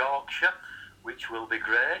county, Yorkshire, which will be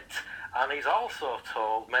great. And he's also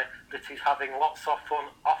told me that he's having lots of fun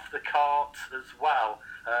off the court as well,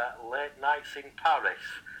 late nights in Paris.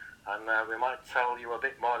 And we might tell you a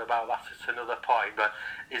bit more about that at another point. But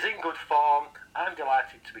he's in good form. I'm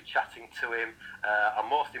delighted to be chatting to him. And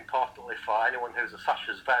most importantly, for anyone who's a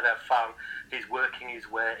Sasha Zverev fan, he's working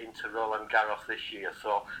his way into Roland Garros this year.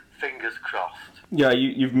 So fingers crossed. Yeah,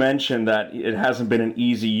 you've mentioned that it hasn't been an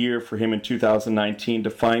easy year for him in 2019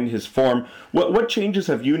 to find his form. What changes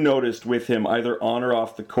have you noticed with him, either on or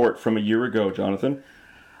off the court, from a year ago, Jonathan?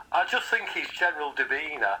 I just think his general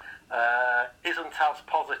demeanour isn't as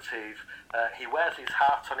positive. He wears his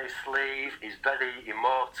heart on his sleeve, he's very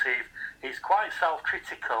emotive, he's quite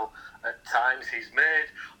self-critical at times. He's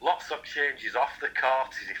made lots of changes off the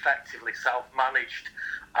court, he's effectively self-managed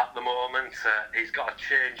at the moment. He's got a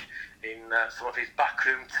change in some of his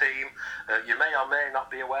backroom team. You may or may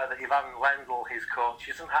not be aware that Ivan Lendl, his coach,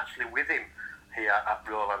 isn't actually with him here at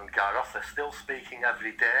Roland Garros. They're still speaking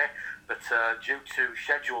every day, but due to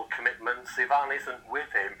schedule commitments, Ivan isn't with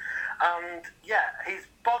him. And yeah, his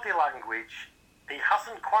body language, he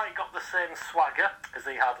hasn't quite got the same swagger as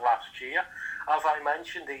he had last year. As I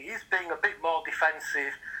mentioned, he is being a bit more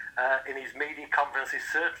defensive in his media conferences,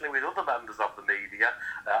 certainly with other members of the media.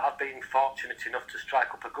 I've been fortunate enough to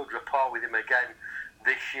strike up a good rapport with him again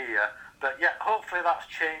this year. But yeah, hopefully that's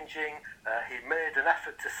changing. He made an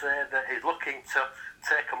effort to say that he's looking to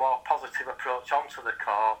take a more positive approach onto the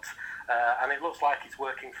court, and it looks like it's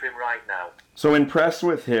working for him right now. So impressed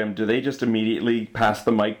with him, do they just immediately pass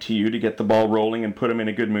the mic to you to get the ball rolling and put him in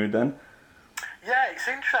a good mood then? Yeah, it's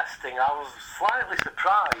interesting. I was slightly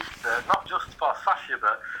surprised, not just for Sasha,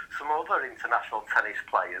 but some other international tennis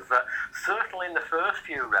players, that certainly in the first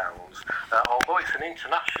few rounds, although it's an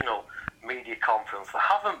international media conference, there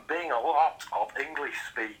haven't been a lot of English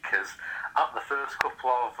speakers at the first couple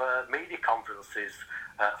of media conferences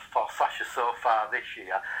for Sasha so far this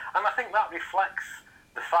year. And I think that reflects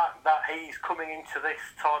the fact that he's coming into this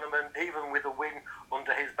tournament, even with a win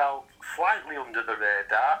under his belt, slightly under the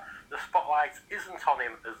radar. The spotlight isn't on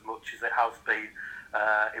him as much as it has been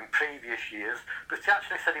in previous years, but he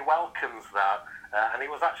actually said he welcomes that, and he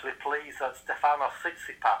was actually pleased that Stefanos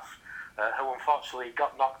Tsitsipas, who unfortunately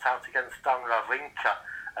got knocked out against Stan Wawrinka,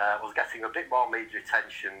 was getting a bit more media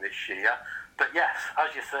attention this year. But yes,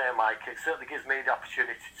 as you say, Mike, it certainly gives me the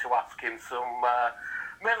opportunity to ask him some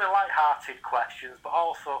mainly light-hearted questions, but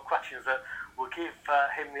also questions that will give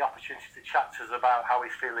him the opportunity to chat to us about how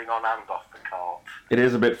he's feeling on and off the court. It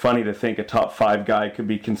is a bit funny to think a top 5 guy could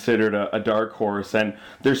be considered a dark horse, and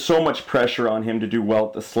there's so much pressure on him to do well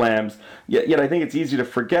at the slams. Yet I think it's easy to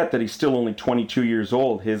forget that he's still only 22 years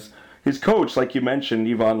old. His coach, like you mentioned,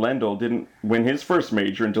 Ivan Lendl, didn't win his first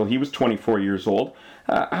major until he was 24 years old.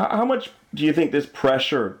 How much do you think this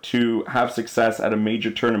pressure to have success at a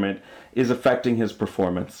major tournament is affecting his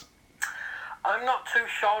performance? I'm not too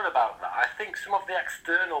sure about that. I think some of the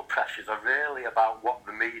external pressures are really about what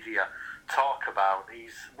the media talk about.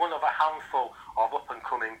 He's one of a handful of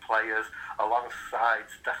up-and-coming players alongside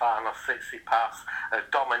Stefanos Tsitsipas,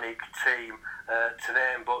 Dominic Thiem, to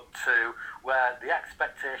name but two, where the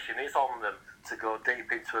expectation is on them to go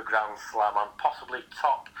deep into a Grand Slam and possibly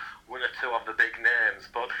top one or two of the big names.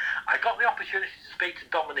 But I got the opportunity to speak to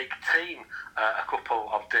Dominic Thiem a couple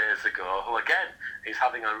of days ago, who again is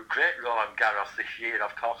having a great Roland Garros this year,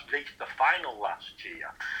 of course, reached the final last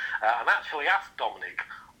year, and actually asked Dominic,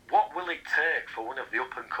 what will it take for one of the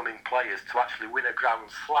up-and-coming players to actually win a Grand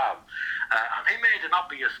Slam? And he made an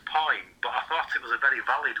obvious point, but I thought it was a very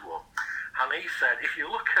valid one. And he said, if you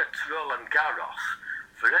look at Roland Garros,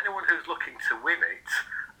 for anyone who's looking to win it,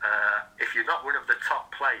 if you're not one of the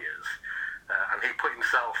top players, and he put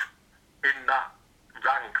himself in that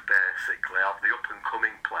rank, basically, of the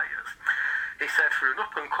up-and-coming players, he said, for an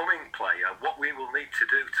up-and-coming player, what we will need to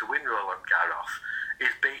do to win Roland Garros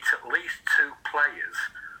is beat at least 2 players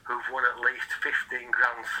who've won at least 15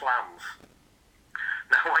 Grand Slams.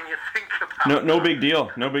 Now, when you think about no big deal,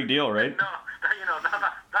 right? No,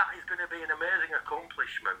 that is going to be an amazing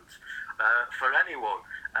accomplishment for anyone.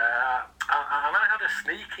 And I had a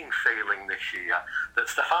sneaking feeling this year that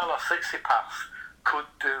Stefanos Tsitsipas could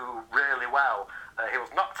do really well. He was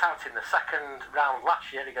knocked out in the second round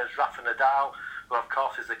last year against Rafa Nadal, who of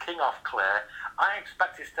course is the king of clay. I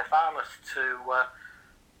expected Stefanos to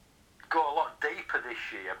go a lot deeper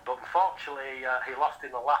this year, but unfortunately he lost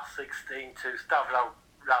in the last 16 to Stavros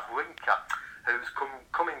Ravrinka, who's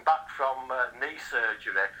coming back from knee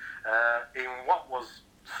surgery in what was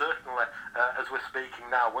certainly, as we're speaking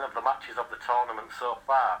now, one of the matches of the tournament so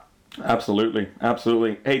far.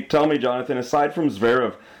 Absolutely. Hey, tell me, Jonathan, aside from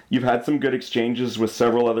Zverev, you've had some good exchanges with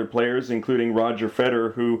several other players, including Roger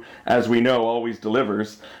Federer, who, as we know, always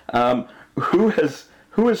delivers.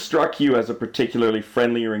 Who has struck you as a particularly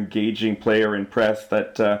friendly or engaging player in press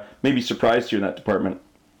that maybe surprised you in that department?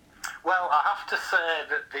 Well, I have to say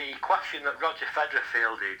that the question that Roger Federer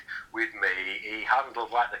fielded with me, he handled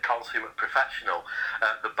like the consummate professional.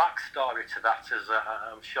 The backstory to that, as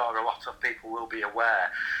I'm sure a lot of people will be aware,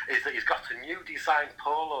 is that he's got a new design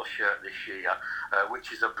polo shirt this year, which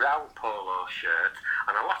is a brown polo shirt,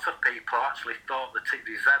 and a lot of people actually thought that it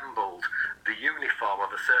resembled the uniform of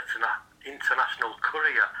a certain international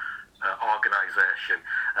courier organisation,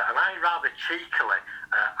 and I rather cheekily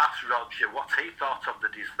asked Roger what he thought of the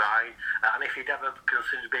design and if he'd ever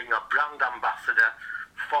considered being a brand ambassador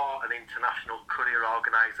for an international courier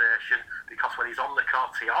organisation, because when he's on the court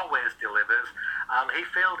he always delivers, and he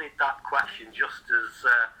fielded that question just as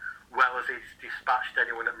well as he's dispatched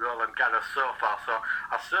anyone at Roland Garros so far. So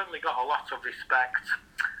I've certainly got a lot of respect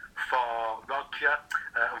for Roger.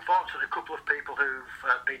 Unfortunately, a couple of people who've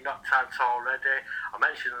been knocked out already. I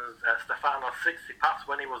mentioned Stefanos Tsitsipas.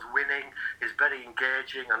 When he was winning, he's very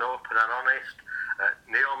engaging and open and honest.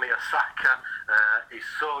 Naomi Osaka is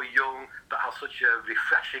so young but has such a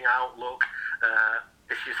refreshing outlook.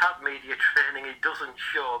 If she's had media training, it doesn't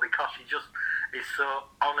show because she just is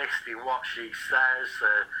so honest in what she says.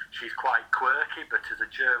 She's quite quirky, but as a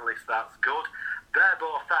journalist, that's good. They're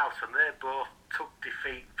both out and they both took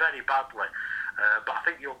defeat very badly. But I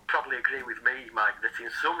think you'll probably agree with me, Mike, that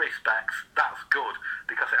in some respects that's good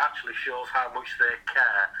because it actually shows how much they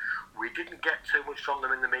care. We didn't get too much from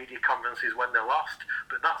them in the media conferences when they lost,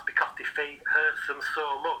 but that's because defeat hurts them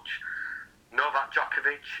so much. Novak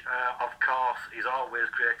Djokovic, of course, is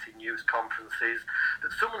always great in news conferences.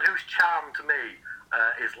 But someone who's charmed me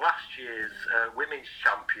is last year's women's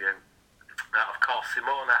champion, of course,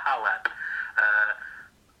 Simona Halep.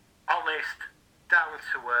 Honest, down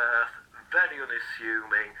to earth, very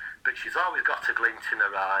unassuming, but she's always got a glint in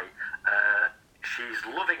her eye. She's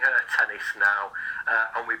loving her tennis now,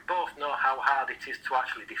 and we both know how hard it is to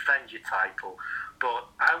actually defend your title.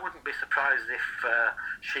 But I wouldn't be surprised if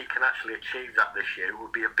she can actually achieve that this year. It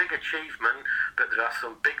would be a big achievement, but there are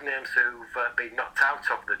some big names who've been knocked out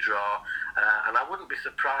of the draw, and I wouldn't be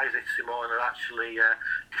surprised if Simona actually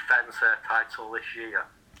defends her title this year.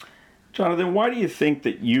 Jonathan, why do you think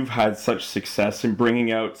that you've had such success in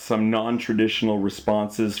bringing out some non-traditional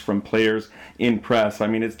responses from players in press? I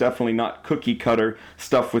mean, it's definitely not cookie-cutter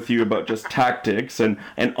stuff with you about just tactics and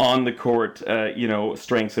on-the-court,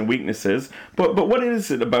 strengths and weaknesses. But what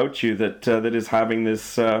is it about you that is having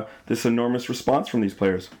this enormous response from these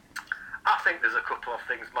players? I think there's a couple of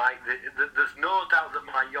things, Mike. There's no doubt that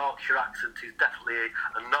my Yorkshire accent is definitely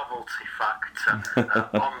a novelty factor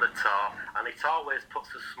on the tour, and it always puts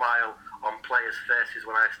a smile on players' faces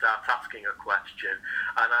when I start asking a question,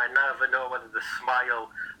 and I never know whether the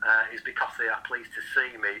smile is because they are pleased to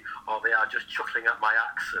see me or they are just chuckling at my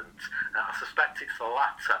accent. I suspect it's the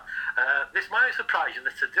latter. This might surprise you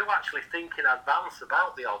that I do actually think in advance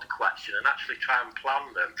about the odd question and actually try and plan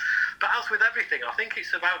them. But as with everything, I think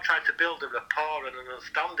it's about trying to build a rapport and an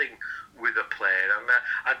understanding with a player, and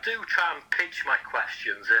I do try and pitch my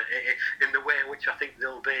questions in the way in which I think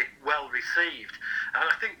they'll be well received. And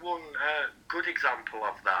I think one good example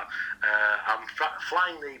of that, I'm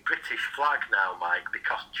flying the British flag now, Mike,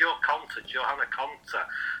 because Johanna Konta,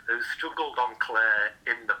 who's struggled on clay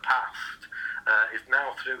in the past, is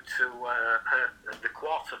now through to the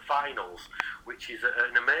quarter-finals, which is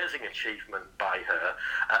an amazing achievement by her.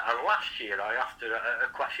 And last year I asked her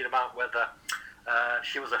a question about whether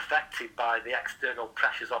she was affected by the external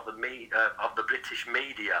pressures of the British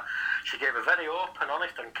media. She gave a very open,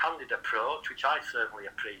 honest and candid approach, which I certainly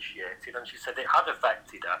appreciated, and she said it had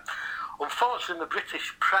affected her. Unfortunately, in the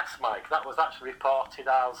British press, Mike, that was actually reported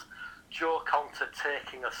as Jo Konta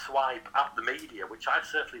taking a swipe at the media, which I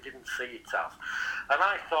certainly didn't see it as. And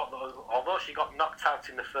I thought that although she got knocked out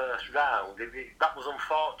in the first round, that was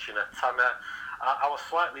unfortunate, and I was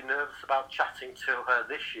slightly nervous about chatting to her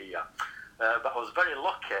this year. But I was very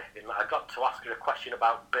lucky in that I got to ask her a question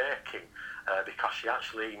about baking, because she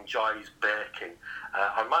actually enjoys baking.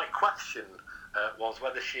 And my question was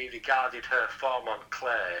whether she regarded her form on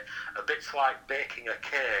clay a bit like baking a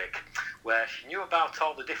cake, where she knew about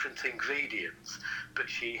all the different ingredients, but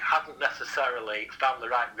she hadn't necessarily found the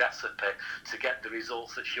right recipe to get the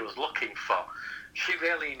results that she was looking for. She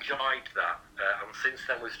really enjoyed that, and since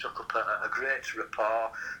then we've struck up a great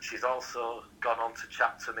rapport. She's also gone on to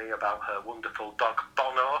chat to me about her wonderful dog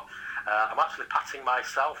Bono. I'm actually patting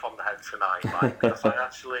myself on the head tonight, Mike, because I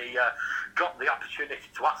actually got the opportunity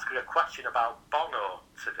to ask her a question about Bono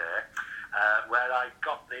today, where I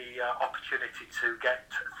got the opportunity to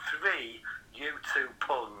get 3 YouTube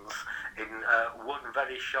puns in one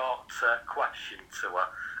very short question to her.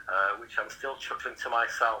 Which I'm still chuckling to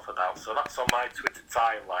myself about. So that's on my Twitter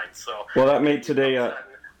timeline. So well, that made today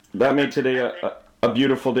a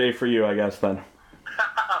beautiful day for you, I guess. Then.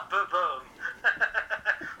 Boom.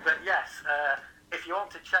 But yes, if you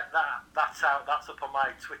want to check that out, that's up on my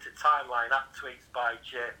Twitter timeline at Tweets by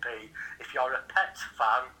JP. If you're a Pet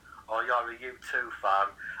fan or you're a U2 fan,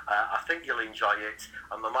 I think you'll enjoy it,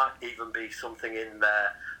 and there might even be something in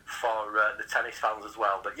there for the tennis fans as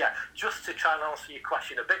well. But yeah, just to try and answer your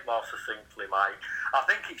question a bit more succinctly, Mike, I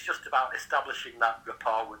think it's just about establishing that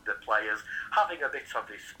rapport with the players, having a bit of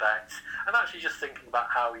respect, and actually just thinking about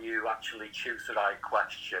how you actually choose the right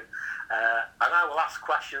question. And I will ask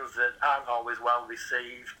questions that aren't always well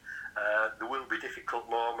received. There will be difficult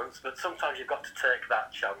moments, but sometimes you've got to take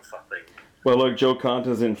that chance, I think. Well, look, Jo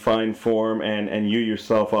Konta's in fine form, and you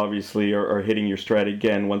yourself obviously are hitting your stride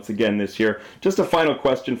once again this year. Just a final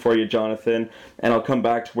question for you, Jonathan, and I'll come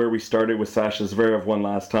back to where we started with Sasha Zverev one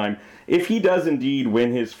last time. If he does indeed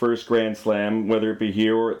win his first Grand Slam, whether it be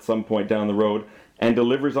here or at some point down the road, and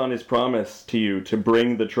delivers on his promise to you to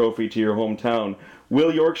bring the trophy to your hometown,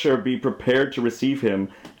 will Yorkshire be prepared to receive him,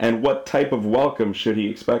 and what type of welcome should he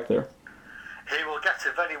expect there? He will get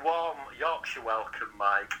a very warm Yorkshire welcome,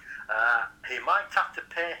 Mike. He might have to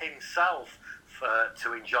pay himself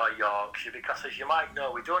to enjoy Yorkshire, because as you might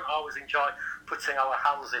know, we don't always enjoy putting our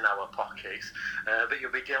hands in our pockets, but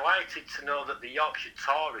you'll be delighted to know that the Yorkshire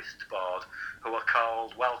Tourist Board, who are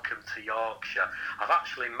called Welcome to Yorkshire, have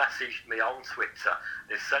actually messaged me on Twitter.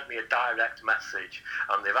 They've sent me a direct message,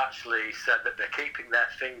 and they've actually said that they're keeping their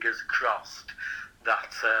fingers crossed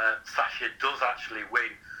that Sasha does actually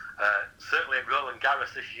win. Certainly at Roland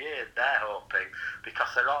Garros this year, they're hoping, because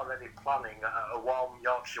they're already planning a warm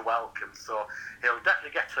Yorkshire welcome. So he'll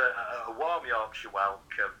definitely get a warm Yorkshire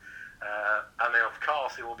welcome. And then, of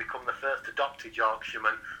course, he will become the first adopted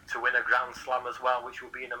Yorkshireman to win a Grand Slam as well, which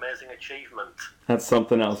will be an amazing achievement. That's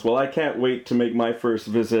something else. Well, I can't wait to make my first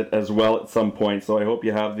visit as well at some point, so I hope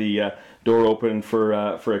you have the door open for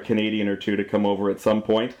a Canadian or two to come over at some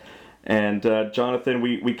point. And Jonathan,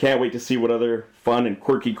 we can't wait to see what other fun and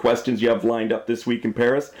quirky questions you have lined up this week in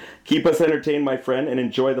Paris. Keep us entertained, my friend, and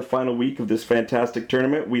enjoy the final week of this fantastic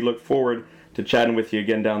tournament. We look forward to chatting with you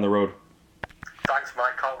again down the road. Thanks,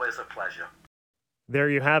 Mike. Always a pleasure. There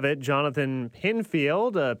you have it. Jonathan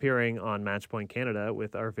Pinfield appearing on Matchpoint Canada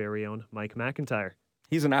with our very own Mike McIntyre.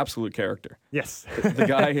 He's an absolute character. Yes. The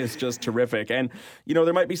guy is just terrific. And,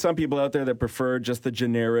 there might be some people out there that prefer just the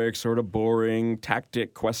generic, sort of boring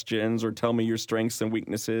tactic questions or tell me your strengths and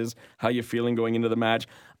weaknesses, how you feeling going into the match.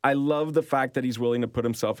 I love the fact that he's willing to put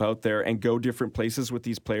himself out there and go different places with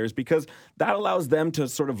these players because that allows them to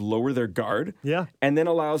sort of lower their guard. Yeah. And then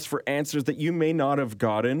allows for answers that you may not have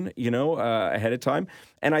gotten, ahead of time.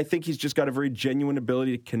 And I think he's just got a very genuine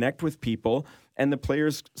ability to connect with people, and the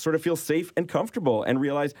players sort of feel safe and comfortable and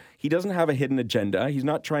realize he doesn't have a hidden agenda. He's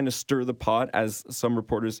not trying to stir the pot, as some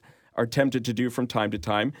reporters are tempted to do from time to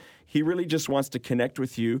time. He really just wants to connect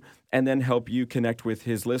with you and then help you connect with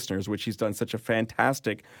his listeners, which he's done such a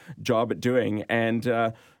fantastic job at doing. And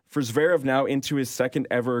for Zverev now into his second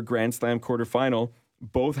ever Grand Slam quarterfinal,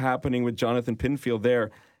 both happening with Jonathan Pinfield there.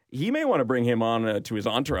 He may want to bring him on to his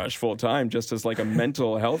entourage full time, just as like a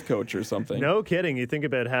mental health coach or something. No kidding. You think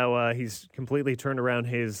about how he's completely turned around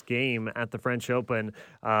his game at the French Open.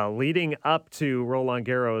 Leading up to Roland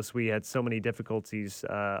Garros, we had so many difficulties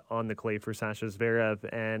on the clay for Sasha Zverev.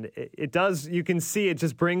 And it does, you can see it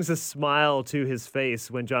just brings a smile to his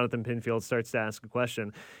face when Jonathan Pinfield starts to ask a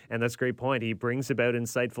question. And that's a great point. He brings about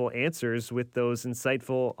insightful answers with those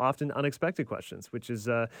insightful, often unexpected questions, which is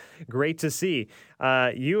great to see.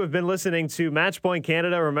 You have been listening to Matchpoint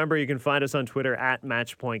Canada. Remember, you can find us on Twitter at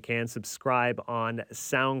MatchpointCan. Subscribe on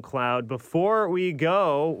SoundCloud. Before we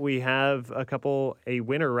go, we have a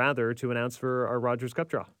winner to announce for our Rogers Cup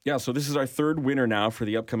draw. Yeah, so this is our third winner now for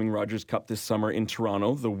the upcoming Rogers Cup this summer in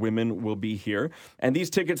Toronto. The women will be here. And these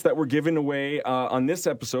tickets that we're giving away on this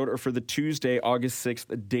episode are for the Tuesday, August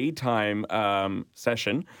 6th daytime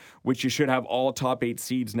session, which you should have all top 8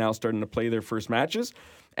 seeds now starting to play their first matches.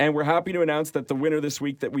 And we're happy to announce that the winner this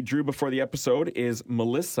week that we drew before the episode is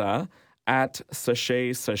Melissa at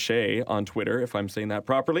Sachet on Twitter, if I'm saying that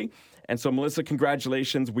properly. And so, Melissa,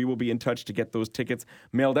 congratulations. We will be in touch to get those tickets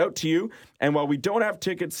mailed out to you. And while we don't have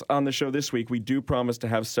tickets on the show this week, we do promise to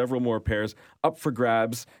have several more pairs up for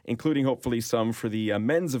grabs, including hopefully some for the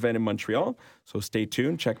men's event in Montreal. So stay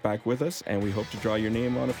tuned, check back with us, and we hope to draw your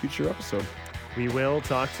name on a future episode. We will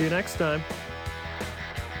talk to you next time.